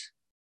nose,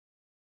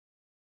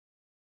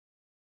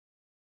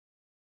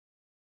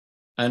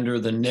 under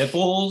the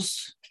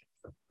nipples,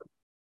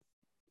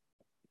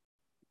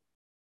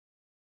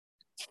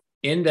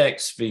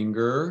 index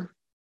finger,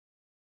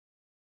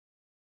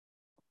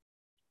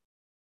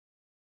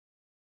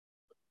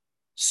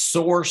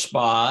 sore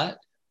spot,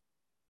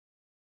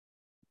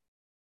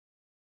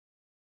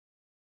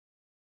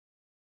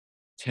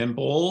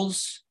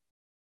 temples,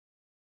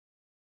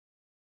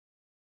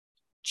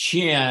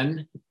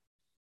 chin,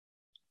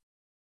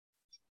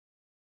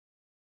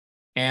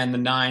 and the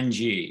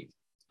 9G.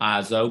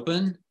 Eyes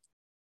open,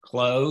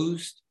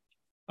 closed,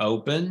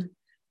 open,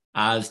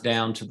 eyes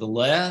down to the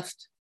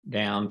left,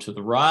 down to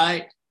the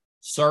right,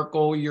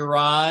 circle your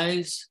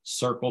eyes,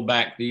 circle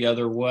back the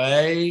other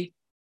way.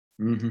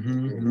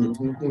 1,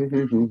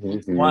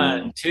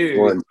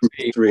 2,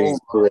 3,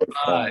 4,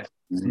 5.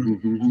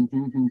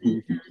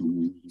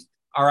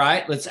 All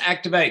right, let's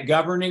activate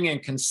governing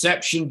and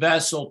conception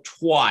vessel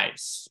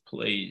twice,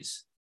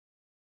 please.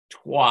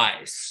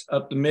 Twice.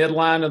 Up the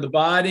midline of the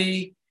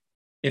body.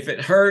 If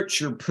it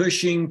hurts, you're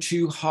pushing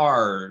too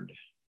hard.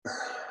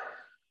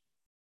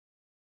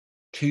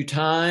 2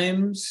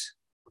 times.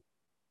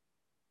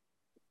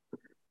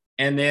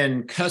 And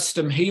then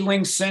custom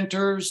healing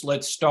centers.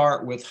 Let's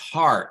start with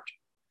heart.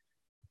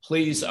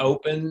 Please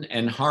open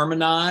and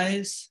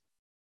harmonize.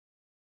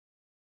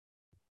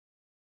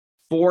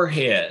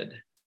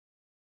 Forehead.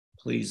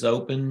 Please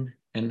open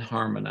and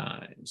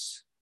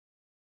harmonize.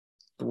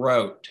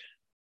 Throat.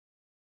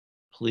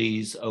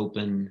 Please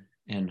open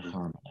and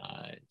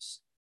harmonize.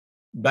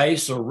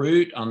 Base or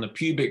root on the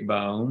pubic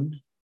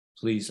bone.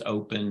 Please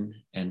open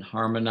and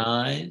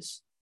harmonize.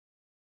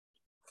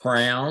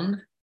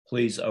 Crown.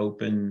 Please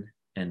open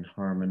and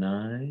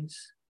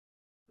harmonize.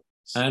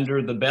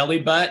 Under the belly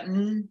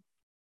button.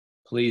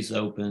 Please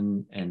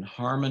open and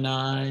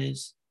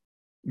harmonize.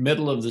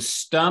 Middle of the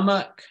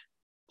stomach.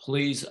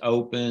 Please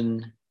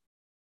open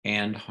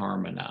and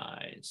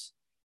harmonize.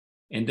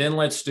 And then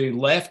let's do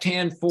left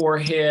hand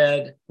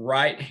forehead,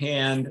 right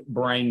hand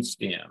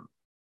brainstem.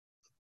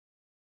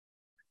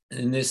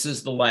 And this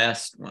is the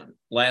last one,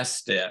 last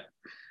step.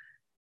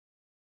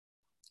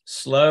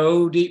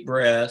 Slow, deep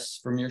breaths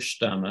from your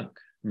stomach,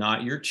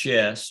 not your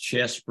chest.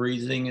 Chest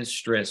breathing is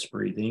stress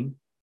breathing.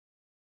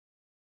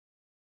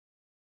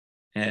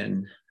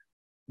 And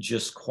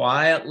just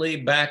quietly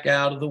back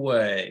out of the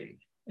way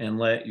and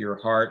let your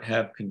heart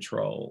have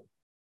control.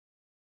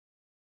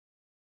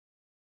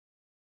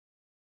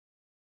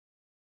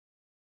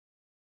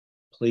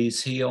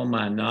 Please heal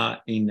my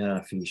not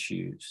enough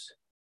issues.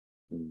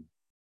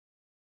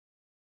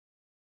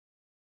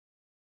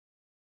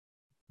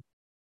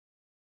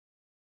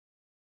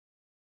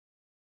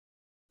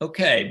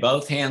 Okay,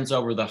 both hands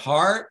over the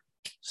heart,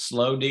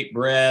 slow, deep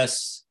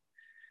breaths.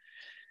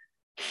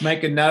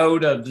 Make a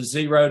note of the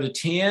 0 to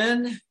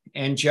 10.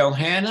 And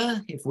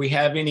Johanna, if we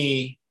have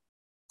any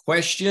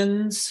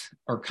questions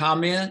or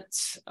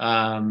comments,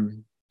 I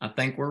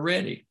think we're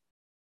ready.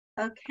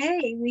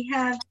 Okay, we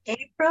have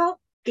April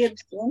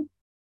Gibson.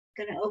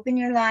 Going to open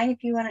your line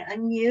if you want to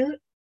unmute.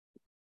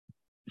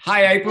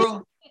 Hi,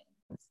 April.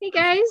 Hey,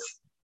 guys.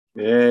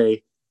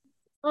 Hey.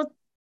 Well,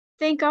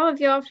 thank all of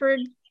y'all for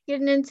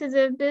getting into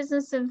the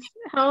business of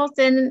health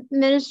and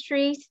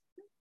ministry.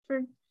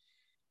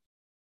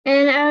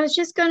 And I was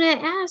just going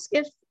to ask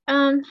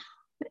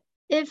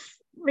if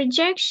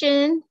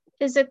rejection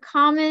is a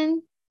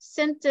common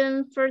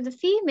symptom for the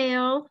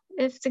female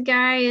if the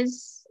guy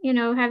is,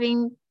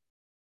 having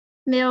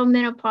male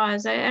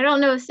menopause. I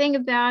don't know a thing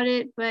about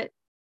it, but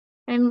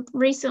I'm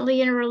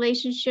recently in a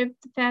relationship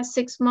the past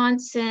 6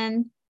 months,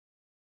 and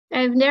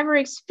I've never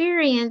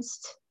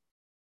experienced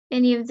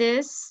any of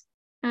this.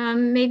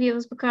 Maybe it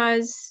was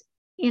because,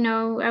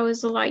 I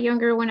was a lot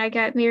younger when I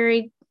got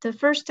married the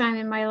first time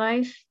in my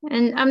life.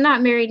 And I'm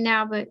not married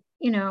now, but,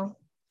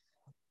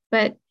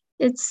 but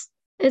it's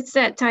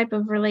that type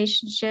of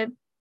relationship.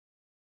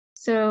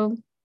 So,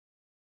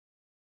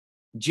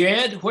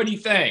 Jed, what do you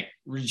think?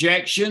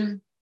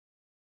 Rejection?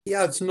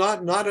 Yeah, it's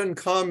not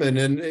uncommon.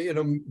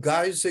 And,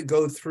 guys that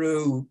go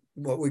through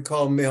what we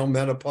call male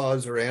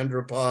menopause or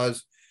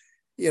andropause,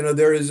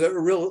 there is a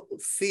real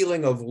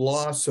feeling of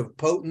loss of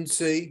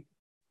potency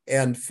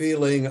and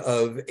feeling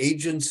of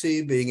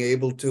agency, being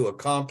able to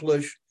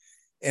accomplish.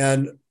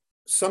 And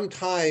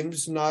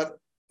sometimes, not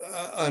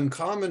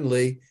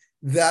uncommonly,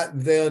 that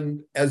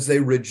then, as they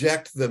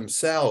reject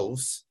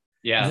themselves,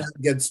 that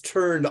gets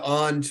turned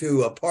on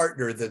to a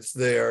partner that's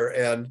there,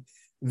 and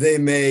they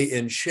may,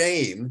 in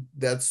shame,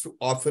 that's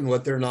often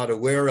what they're not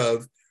aware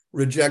of,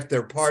 reject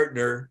their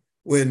partner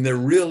when the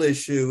real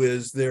issue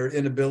is their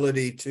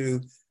inability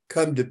to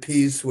come to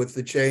peace with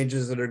the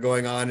changes that are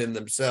going on in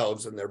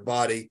themselves and their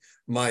body,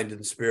 mind,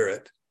 and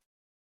spirit.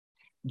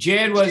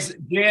 Jed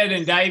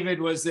and David,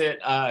 was it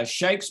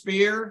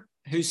Shakespeare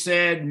who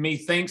said,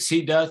 "Methinks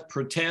he doth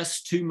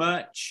protest too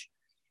much,"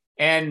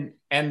 and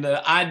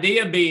the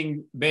idea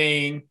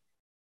being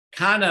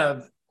kind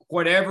of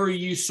whatever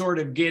you sort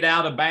of get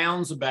out of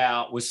bounds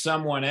about with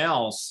someone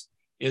else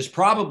is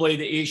probably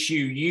the issue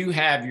you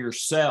have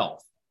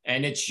yourself,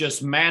 and it's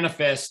just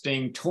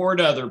manifesting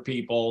toward other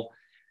people,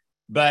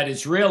 but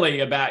it's really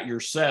about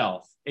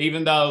yourself,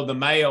 even though the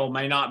male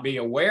may not be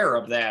aware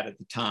of that at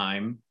the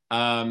time.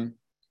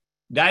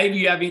 Dave, do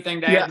you have anything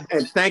to add? Yeah,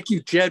 and thank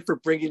you, Jed, for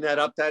bringing that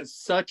up. That is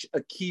such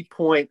a key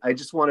point. I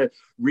just want to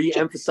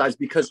re-emphasize,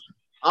 because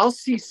I'll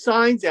see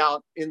signs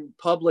out in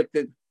public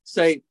that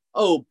say,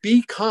 "Oh,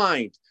 be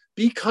kind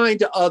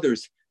to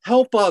others,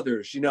 help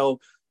others,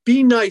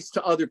 be nice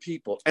to other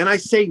people." And I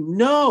say,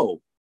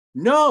 no,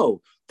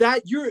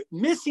 that you're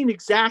missing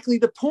exactly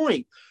the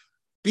point.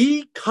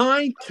 Be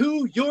kind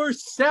to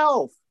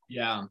yourself.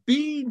 Yeah.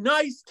 Be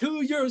nice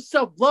to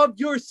yourself. Love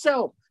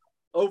yourself.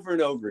 Over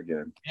and over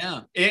again.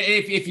 Yeah.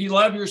 If you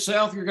love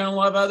yourself, you're going to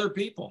love other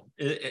people.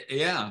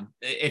 Yeah.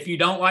 If you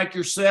don't like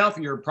yourself,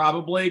 you're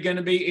probably going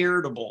to be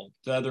irritable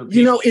to other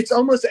people. It's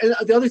almost, and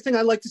the other thing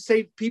I like to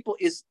say to people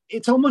is,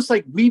 it's almost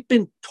like we've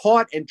been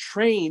taught and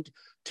trained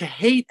to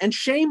hate and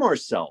shame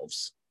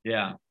ourselves.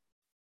 Yeah.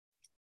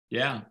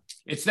 Yeah.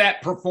 It's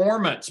that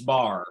performance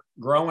bar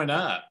growing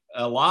up,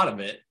 a lot of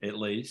it, at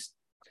least.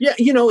 Yeah,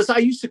 as I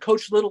used to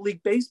coach Little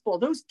League Baseball,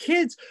 those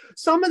kids,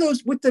 some of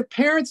those with the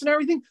parents and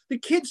everything, the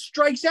kid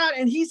strikes out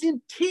and he's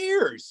in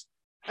tears.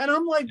 And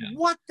I'm like,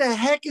 What the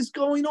heck is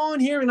going on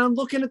here? And I'm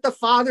looking at the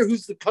father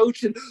who's the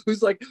coach and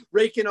who's like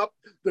raking up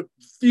the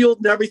field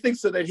and everything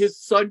so that his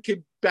son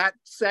can bat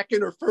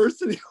second or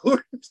first in the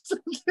order.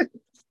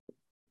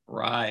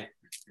 Right.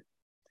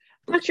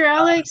 Dr.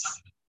 Alex,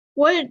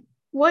 what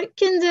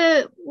can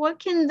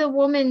the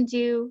woman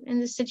do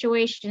in this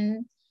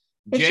situation?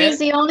 If Jed?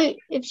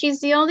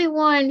 she's the only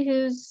one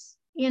who's,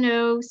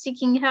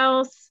 seeking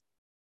health,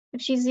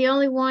 if she's the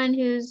only one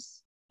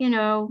who's,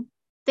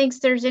 thinks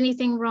there's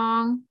anything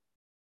wrong.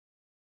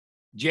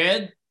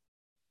 Jed?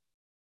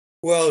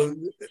 Well,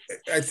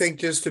 I think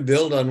just to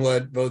build on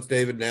what both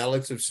David and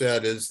Alex have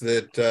said is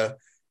that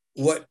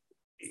what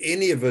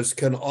any of us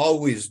can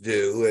always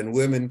do, and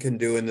women can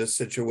do in this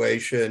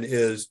situation,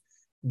 is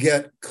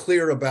get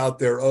clear about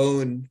their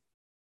own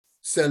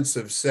sense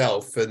of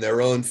self and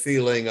their own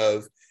feeling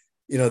of,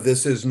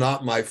 this is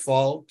not my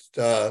fault.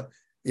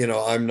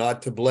 I'm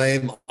not to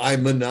blame.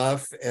 I'm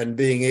enough, and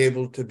being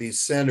able to be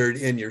centered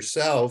in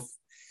yourself,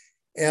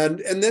 and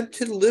then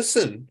to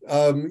listen.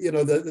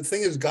 The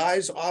thing is,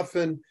 guys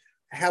often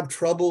have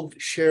trouble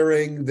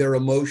sharing their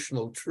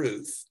emotional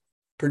truth,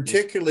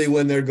 particularly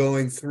when they're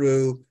going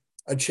through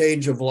a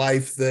change of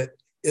life that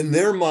in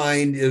their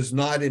mind is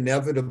not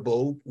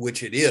inevitable,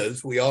 which it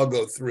is. We all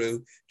go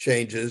through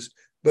changes,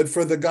 but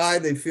for the guy,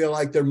 they feel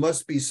like there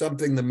must be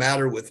something the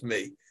matter with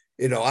me.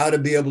 I ought to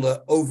be able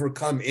to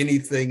overcome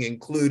anything,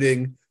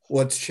 including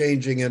what's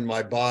changing in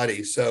my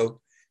body.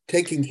 So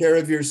taking care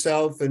of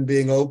yourself and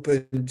being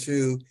open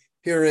to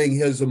hearing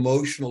his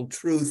emotional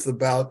truth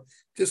about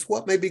just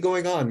what may be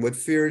going on, what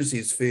fears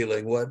he's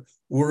feeling, what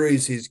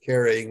worries he's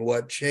carrying,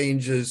 what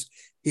changes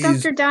he's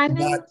Dr. Diamond,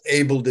 not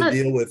able to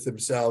deal with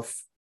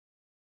himself.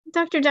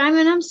 Dr.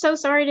 Diamond, I'm so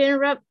sorry to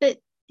interrupt, but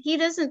he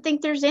doesn't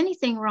think there's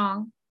anything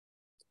wrong.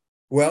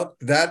 Well,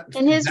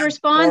 and his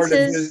response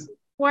is,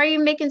 why are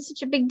you making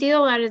such a big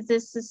deal out of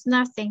this? It's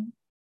nothing.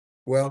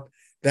 Well,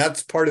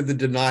 that's part of the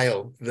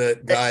denial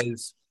that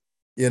guys,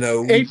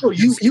 April,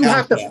 you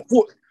have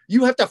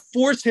to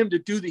force him to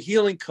do the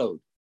healing code.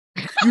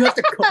 You have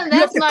to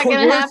that's not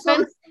going to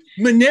happen.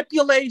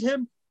 Manipulate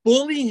him,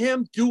 bully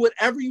him, do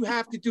whatever you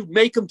have to do,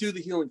 make him do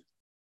the healing.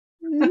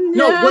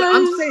 No, what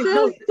I'm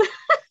saying,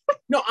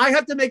 no, I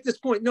have to make this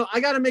point. No, I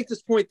got to make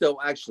this point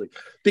though, actually,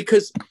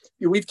 because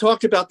we've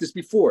talked about this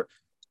before,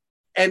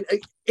 and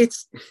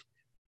it's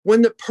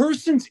when the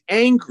person's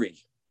angry.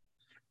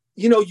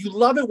 You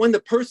love it when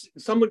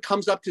someone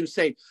comes up to him and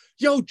say,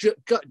 "Yo,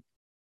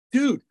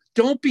 dude,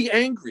 don't be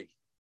angry,"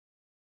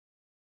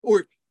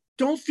 or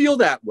 "Don't feel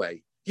that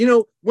way."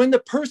 When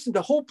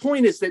the whole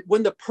point is that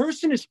when the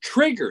person is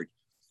triggered,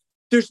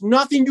 there's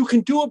nothing you can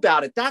do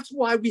about it. That's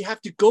why we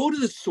have to go to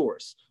the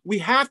source. We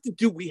have to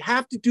do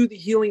the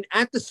healing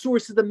at the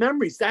source of the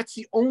memories. That's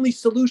the only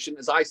solution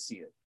as I see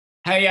it.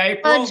 Hey,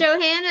 April.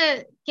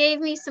 Johanna gave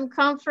me some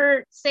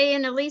comfort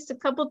saying at least a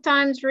couple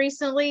times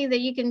recently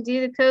that you can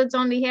do the codes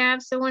on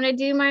behalf. So when I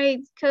do my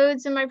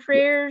codes and my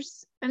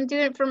prayers, I'm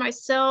doing it for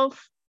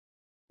myself.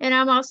 And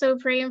I'm also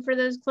praying for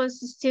those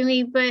closest to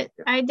me. But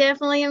I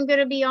definitely am going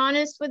to be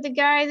honest with the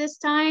guy this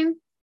time.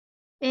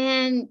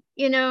 And,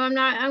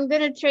 I'm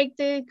going to take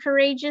the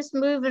courageous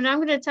move and I'm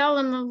going to tell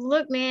him,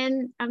 look,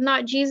 man, I'm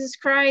not Jesus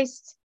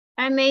Christ.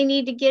 I may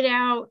need to get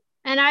out.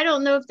 And I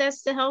don't know if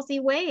that's the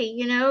healthy way,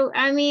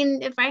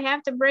 if I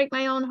have to break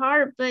my own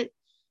heart, but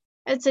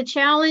it's a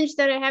challenge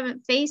that I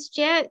haven't faced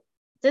yet.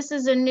 This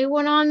is a new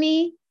one on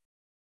me.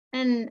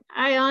 And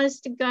I,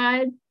 honest to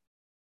God.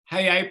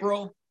 Hey,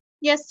 April.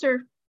 Yes,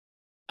 sir.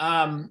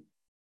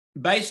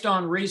 Based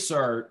on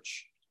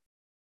research,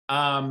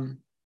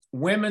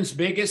 women's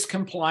biggest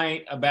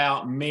complaint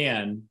about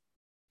men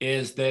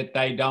is that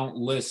they don't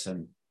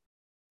listen.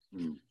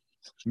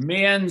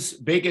 Men's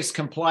biggest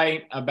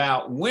complaint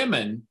about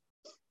women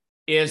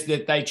is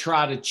that they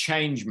try to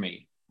change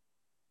me.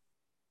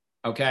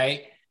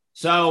 Okay.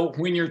 So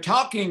when you're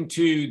talking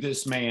to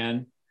this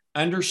man,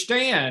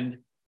 understand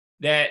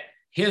that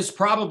his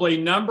probably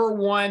number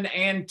one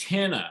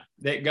antenna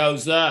that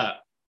goes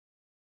up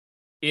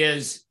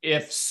is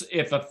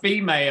if a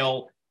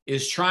female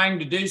is trying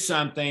to do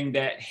something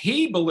that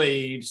he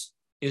believes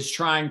is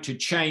trying to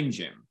change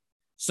him.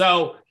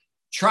 So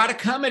try to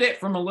come at it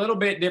from a little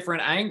bit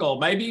different angle.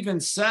 Maybe even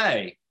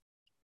say,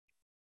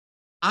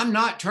 I'm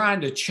not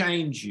trying to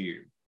change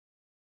you.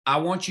 I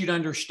want you to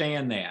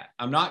understand that.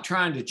 I'm not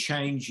trying to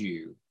change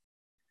you.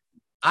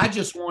 I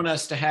just want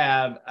us to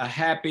have a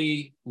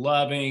happy,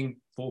 loving,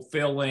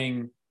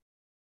 fulfilling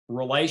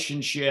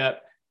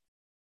relationship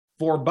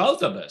for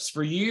both of us,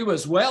 for you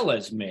as well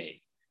as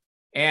me.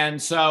 And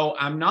so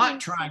I'm not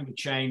trying to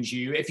change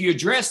you. If you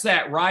address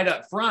that right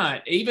up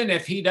front, even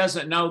if he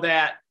doesn't know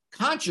that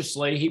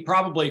consciously, he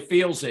probably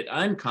feels it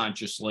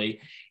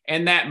unconsciously.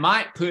 And that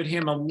might put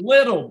him a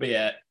little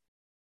bit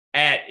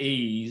at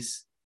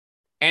ease.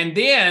 And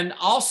then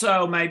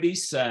also maybe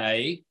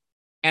say,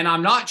 and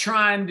I'm not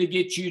trying to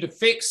get you to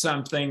fix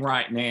something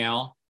right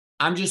now.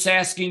 I'm just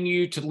asking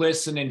you to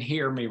listen and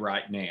hear me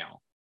right now.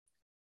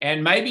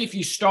 And maybe if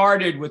you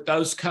started with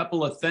those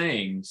couple of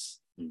things,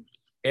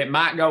 it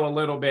might go a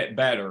little bit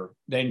better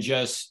than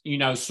just,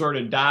 sort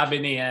of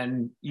diving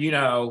in,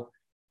 you've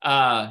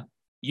got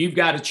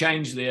to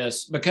change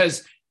this,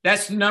 because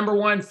that's the number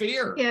one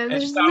fear. Yeah,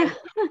 and so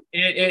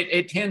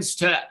it tends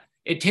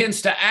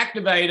to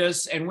activate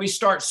us, and we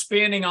start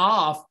spinning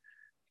off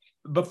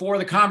before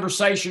the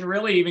conversation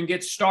really even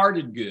gets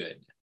started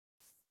good.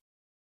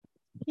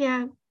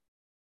 Yeah.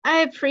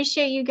 I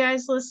appreciate you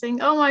guys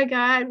listening. Oh my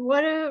God,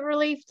 what a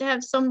relief to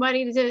have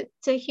somebody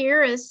to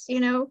hear us,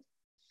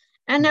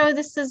 I know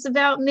this is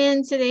about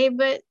men today,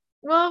 but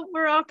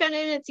we're all kind of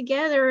in it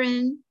together,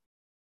 and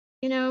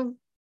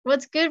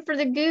what's good for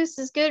the goose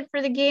is good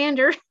for the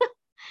gander.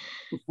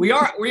 We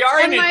are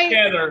in it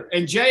together,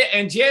 and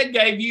Jed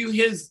gave you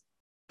his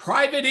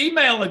private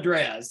email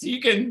address. You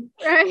can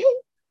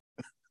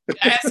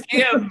ask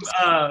him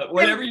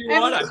whatever you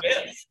want, I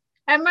guess.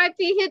 I might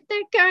be hit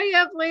that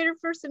guy up later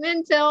for some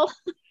intel.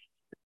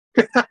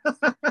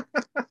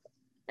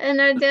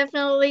 And I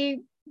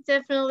definitely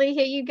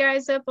hit you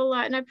guys up a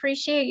lot, and I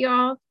appreciate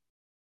y'all.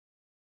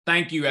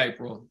 Thank you,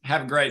 April.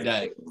 Have a great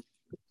day.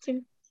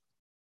 Too.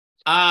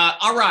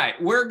 All right,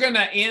 we're going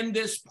to end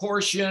this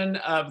portion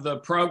of the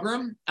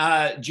program.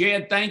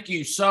 Jed, thank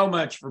you so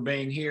much for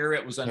being here.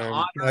 It was an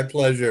honor. My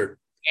pleasure.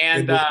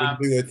 And good to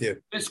be with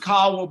you. This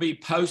call will be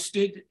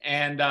posted,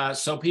 and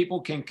so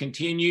people can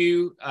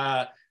continue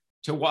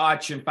to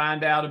watch and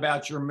find out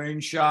about your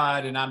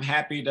moonshot. And I'm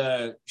happy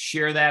to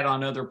share that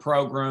on other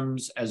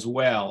programs as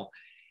well.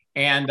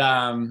 And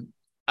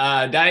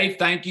Dave,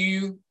 thank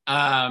you.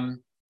 And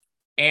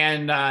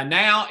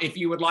now, if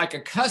you would like a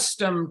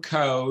custom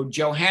code,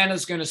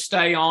 Johanna's going to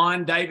stay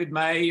on. David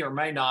may or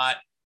may not.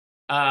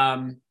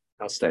 I'll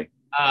stay.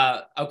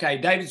 Okay,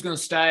 David's going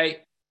to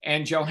stay,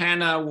 and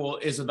Johanna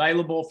is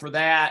available for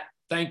that.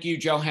 Thank you,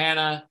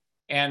 Johanna.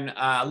 And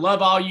I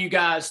love all you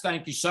guys.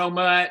 Thank you so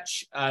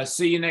much.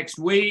 See you next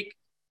week.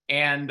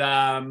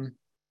 And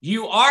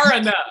you are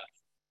enough.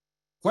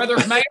 Whether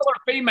it's male or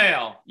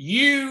female,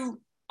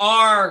 you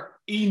are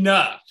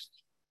enough.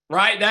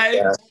 Right,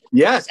 Dave?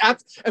 Yes.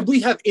 And we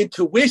have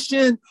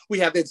intuition. We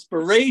have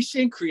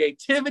inspiration,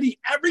 creativity,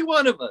 every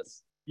one of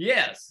us.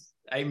 Yes.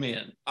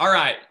 Amen. All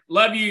right.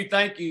 Love you.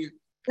 Thank you.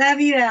 Love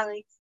you,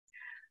 Alex.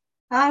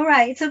 All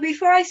right. So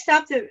before I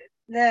stop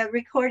the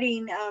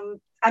recording,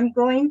 I'm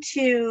going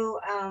to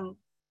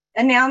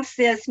announce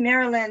this.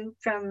 Marilyn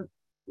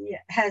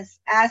has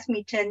asked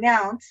me to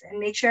announce and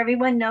make sure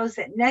everyone knows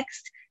that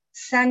next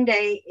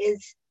Sunday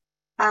is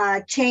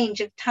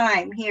change of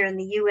time here in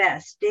the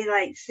U.S.,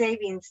 daylight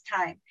savings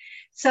time.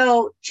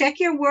 So check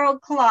your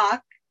world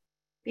clock,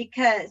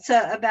 because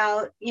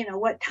about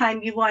what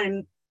time you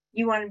want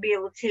to be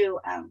able to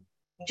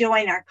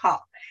join our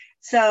call.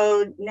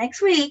 So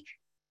next week,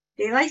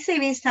 daylight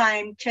savings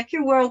time, check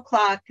your world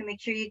clock to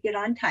make sure you get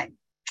on time.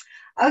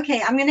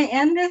 Okay, I'm going to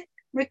end the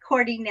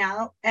recording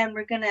now, and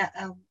we're going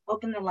to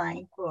open the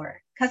line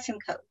for custom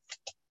codes.